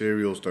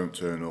 Materials don't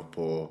turn up,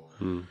 or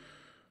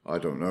I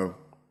don't know.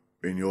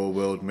 In your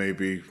world,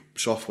 maybe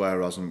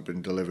software hasn't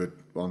been delivered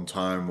on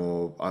time,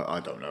 or I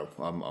don't know.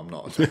 I'm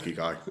not a techie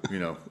guy. You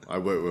know, I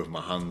work with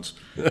my hands.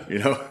 You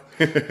know.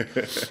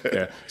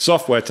 Yeah,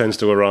 software tends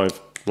to arrive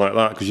like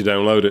that because you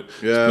download it.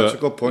 Yeah, it's a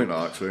good point.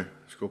 That actually,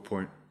 it's a good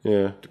point.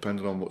 Yeah.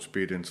 Depending on what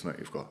speed internet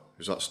you've got,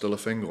 is that still a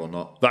thing or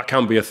not? That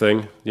can be a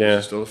thing. Yeah.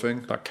 Is it still a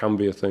thing? That can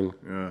be a thing.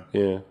 Yeah.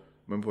 Yeah.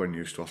 Remember when you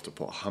used to have to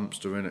put a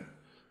hamster in it,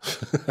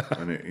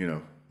 and it, you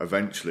know,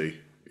 eventually,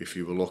 if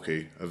you were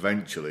lucky,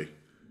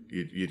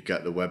 you'd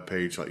get the web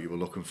page that you were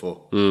looking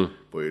for,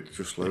 but it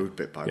just load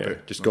bit by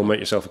bit. Just go make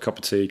yourself a cup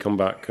of tea, come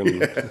back,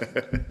 and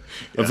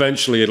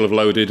eventually it'll have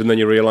loaded, and then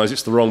you realise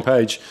it's the wrong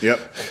page. Yep,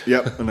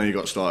 and then you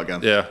got to start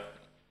again. Yeah.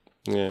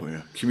 But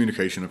yeah,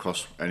 communication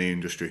across any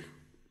industry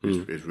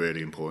is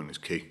really important. It's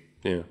key.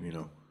 Yeah. You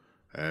know,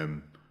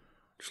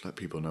 just let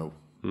people know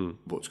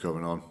what's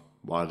going on,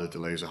 why the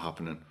delays are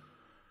happening.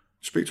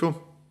 Speak to them.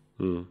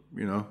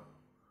 You know,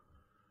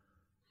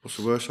 what's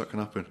the worst that can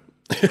happen?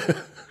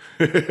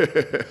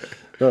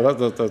 No,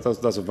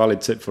 that's a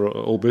valid tip for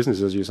all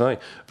businesses, as you say.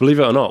 Believe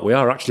it or not, we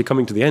are actually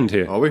coming to the end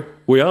here. Are we?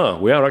 We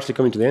are actually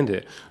coming to the end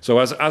here. So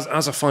as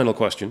a final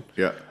question,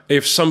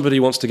 if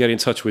somebody wants to get in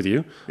touch with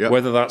you,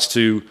 whether that's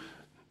to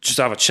just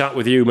have a chat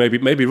with you,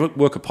 maybe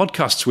work a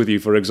podcasts with you,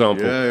 for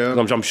example.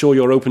 I'm sure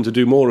you're open to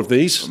do more of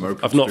these.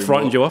 I've not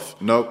frightened you off.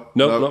 No,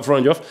 not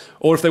frightened you off.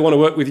 Or if they want to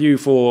work with you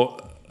for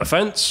a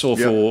fence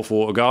or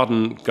for a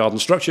garden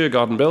structure,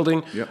 garden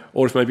building,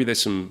 or if maybe there's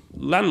some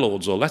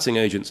landlords or letting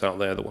agents out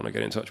there that want to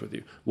get in touch with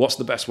you, what's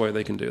the best way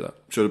they can do that?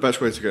 So the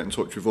best way to get in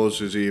touch with us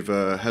is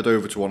either head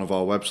over to one of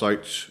our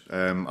websites.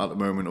 At the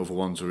moment, other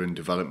ones are in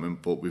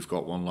development, but we've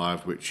got one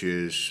live, which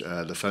is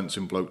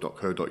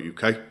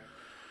thefencingbloke.co.uk.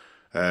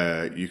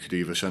 You could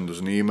either send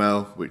us an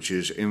email, which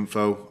is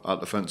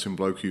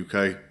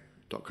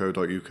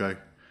info@thefencingblokeuk.co.uk,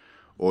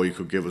 or you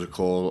could give us a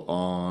call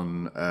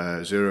on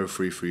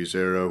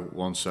 0330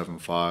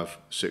 175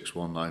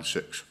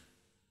 6196.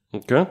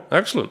 Okay,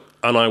 excellent.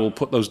 And I will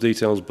put those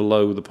details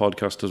below the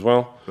podcast as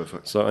well.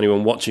 Perfect. So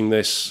anyone watching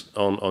this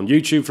on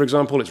YouTube, for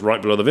example, it's right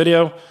below the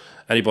video.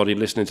 Anybody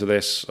listening to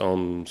this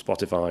on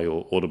Spotify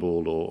or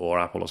Audible or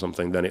Apple or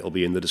something, then it'll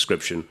be in the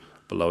description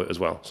below it as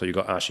well. So you've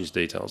got Ash's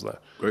details there.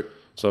 Great.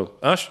 So,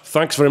 Ash,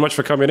 thanks very much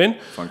for coming in.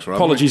 Thanks for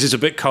having Apologies, me. it's a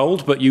bit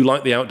cold, but you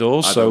like the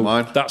outdoors, I don't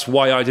mind. That's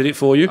why I did it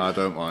for you. I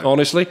don't mind.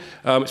 Honestly,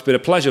 it's been a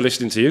pleasure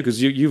listening to you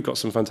because you've got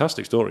some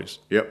fantastic stories.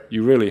 Yep.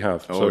 You really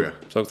have. Oh, yeah.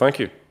 So thank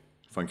you.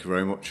 Thank you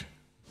very much.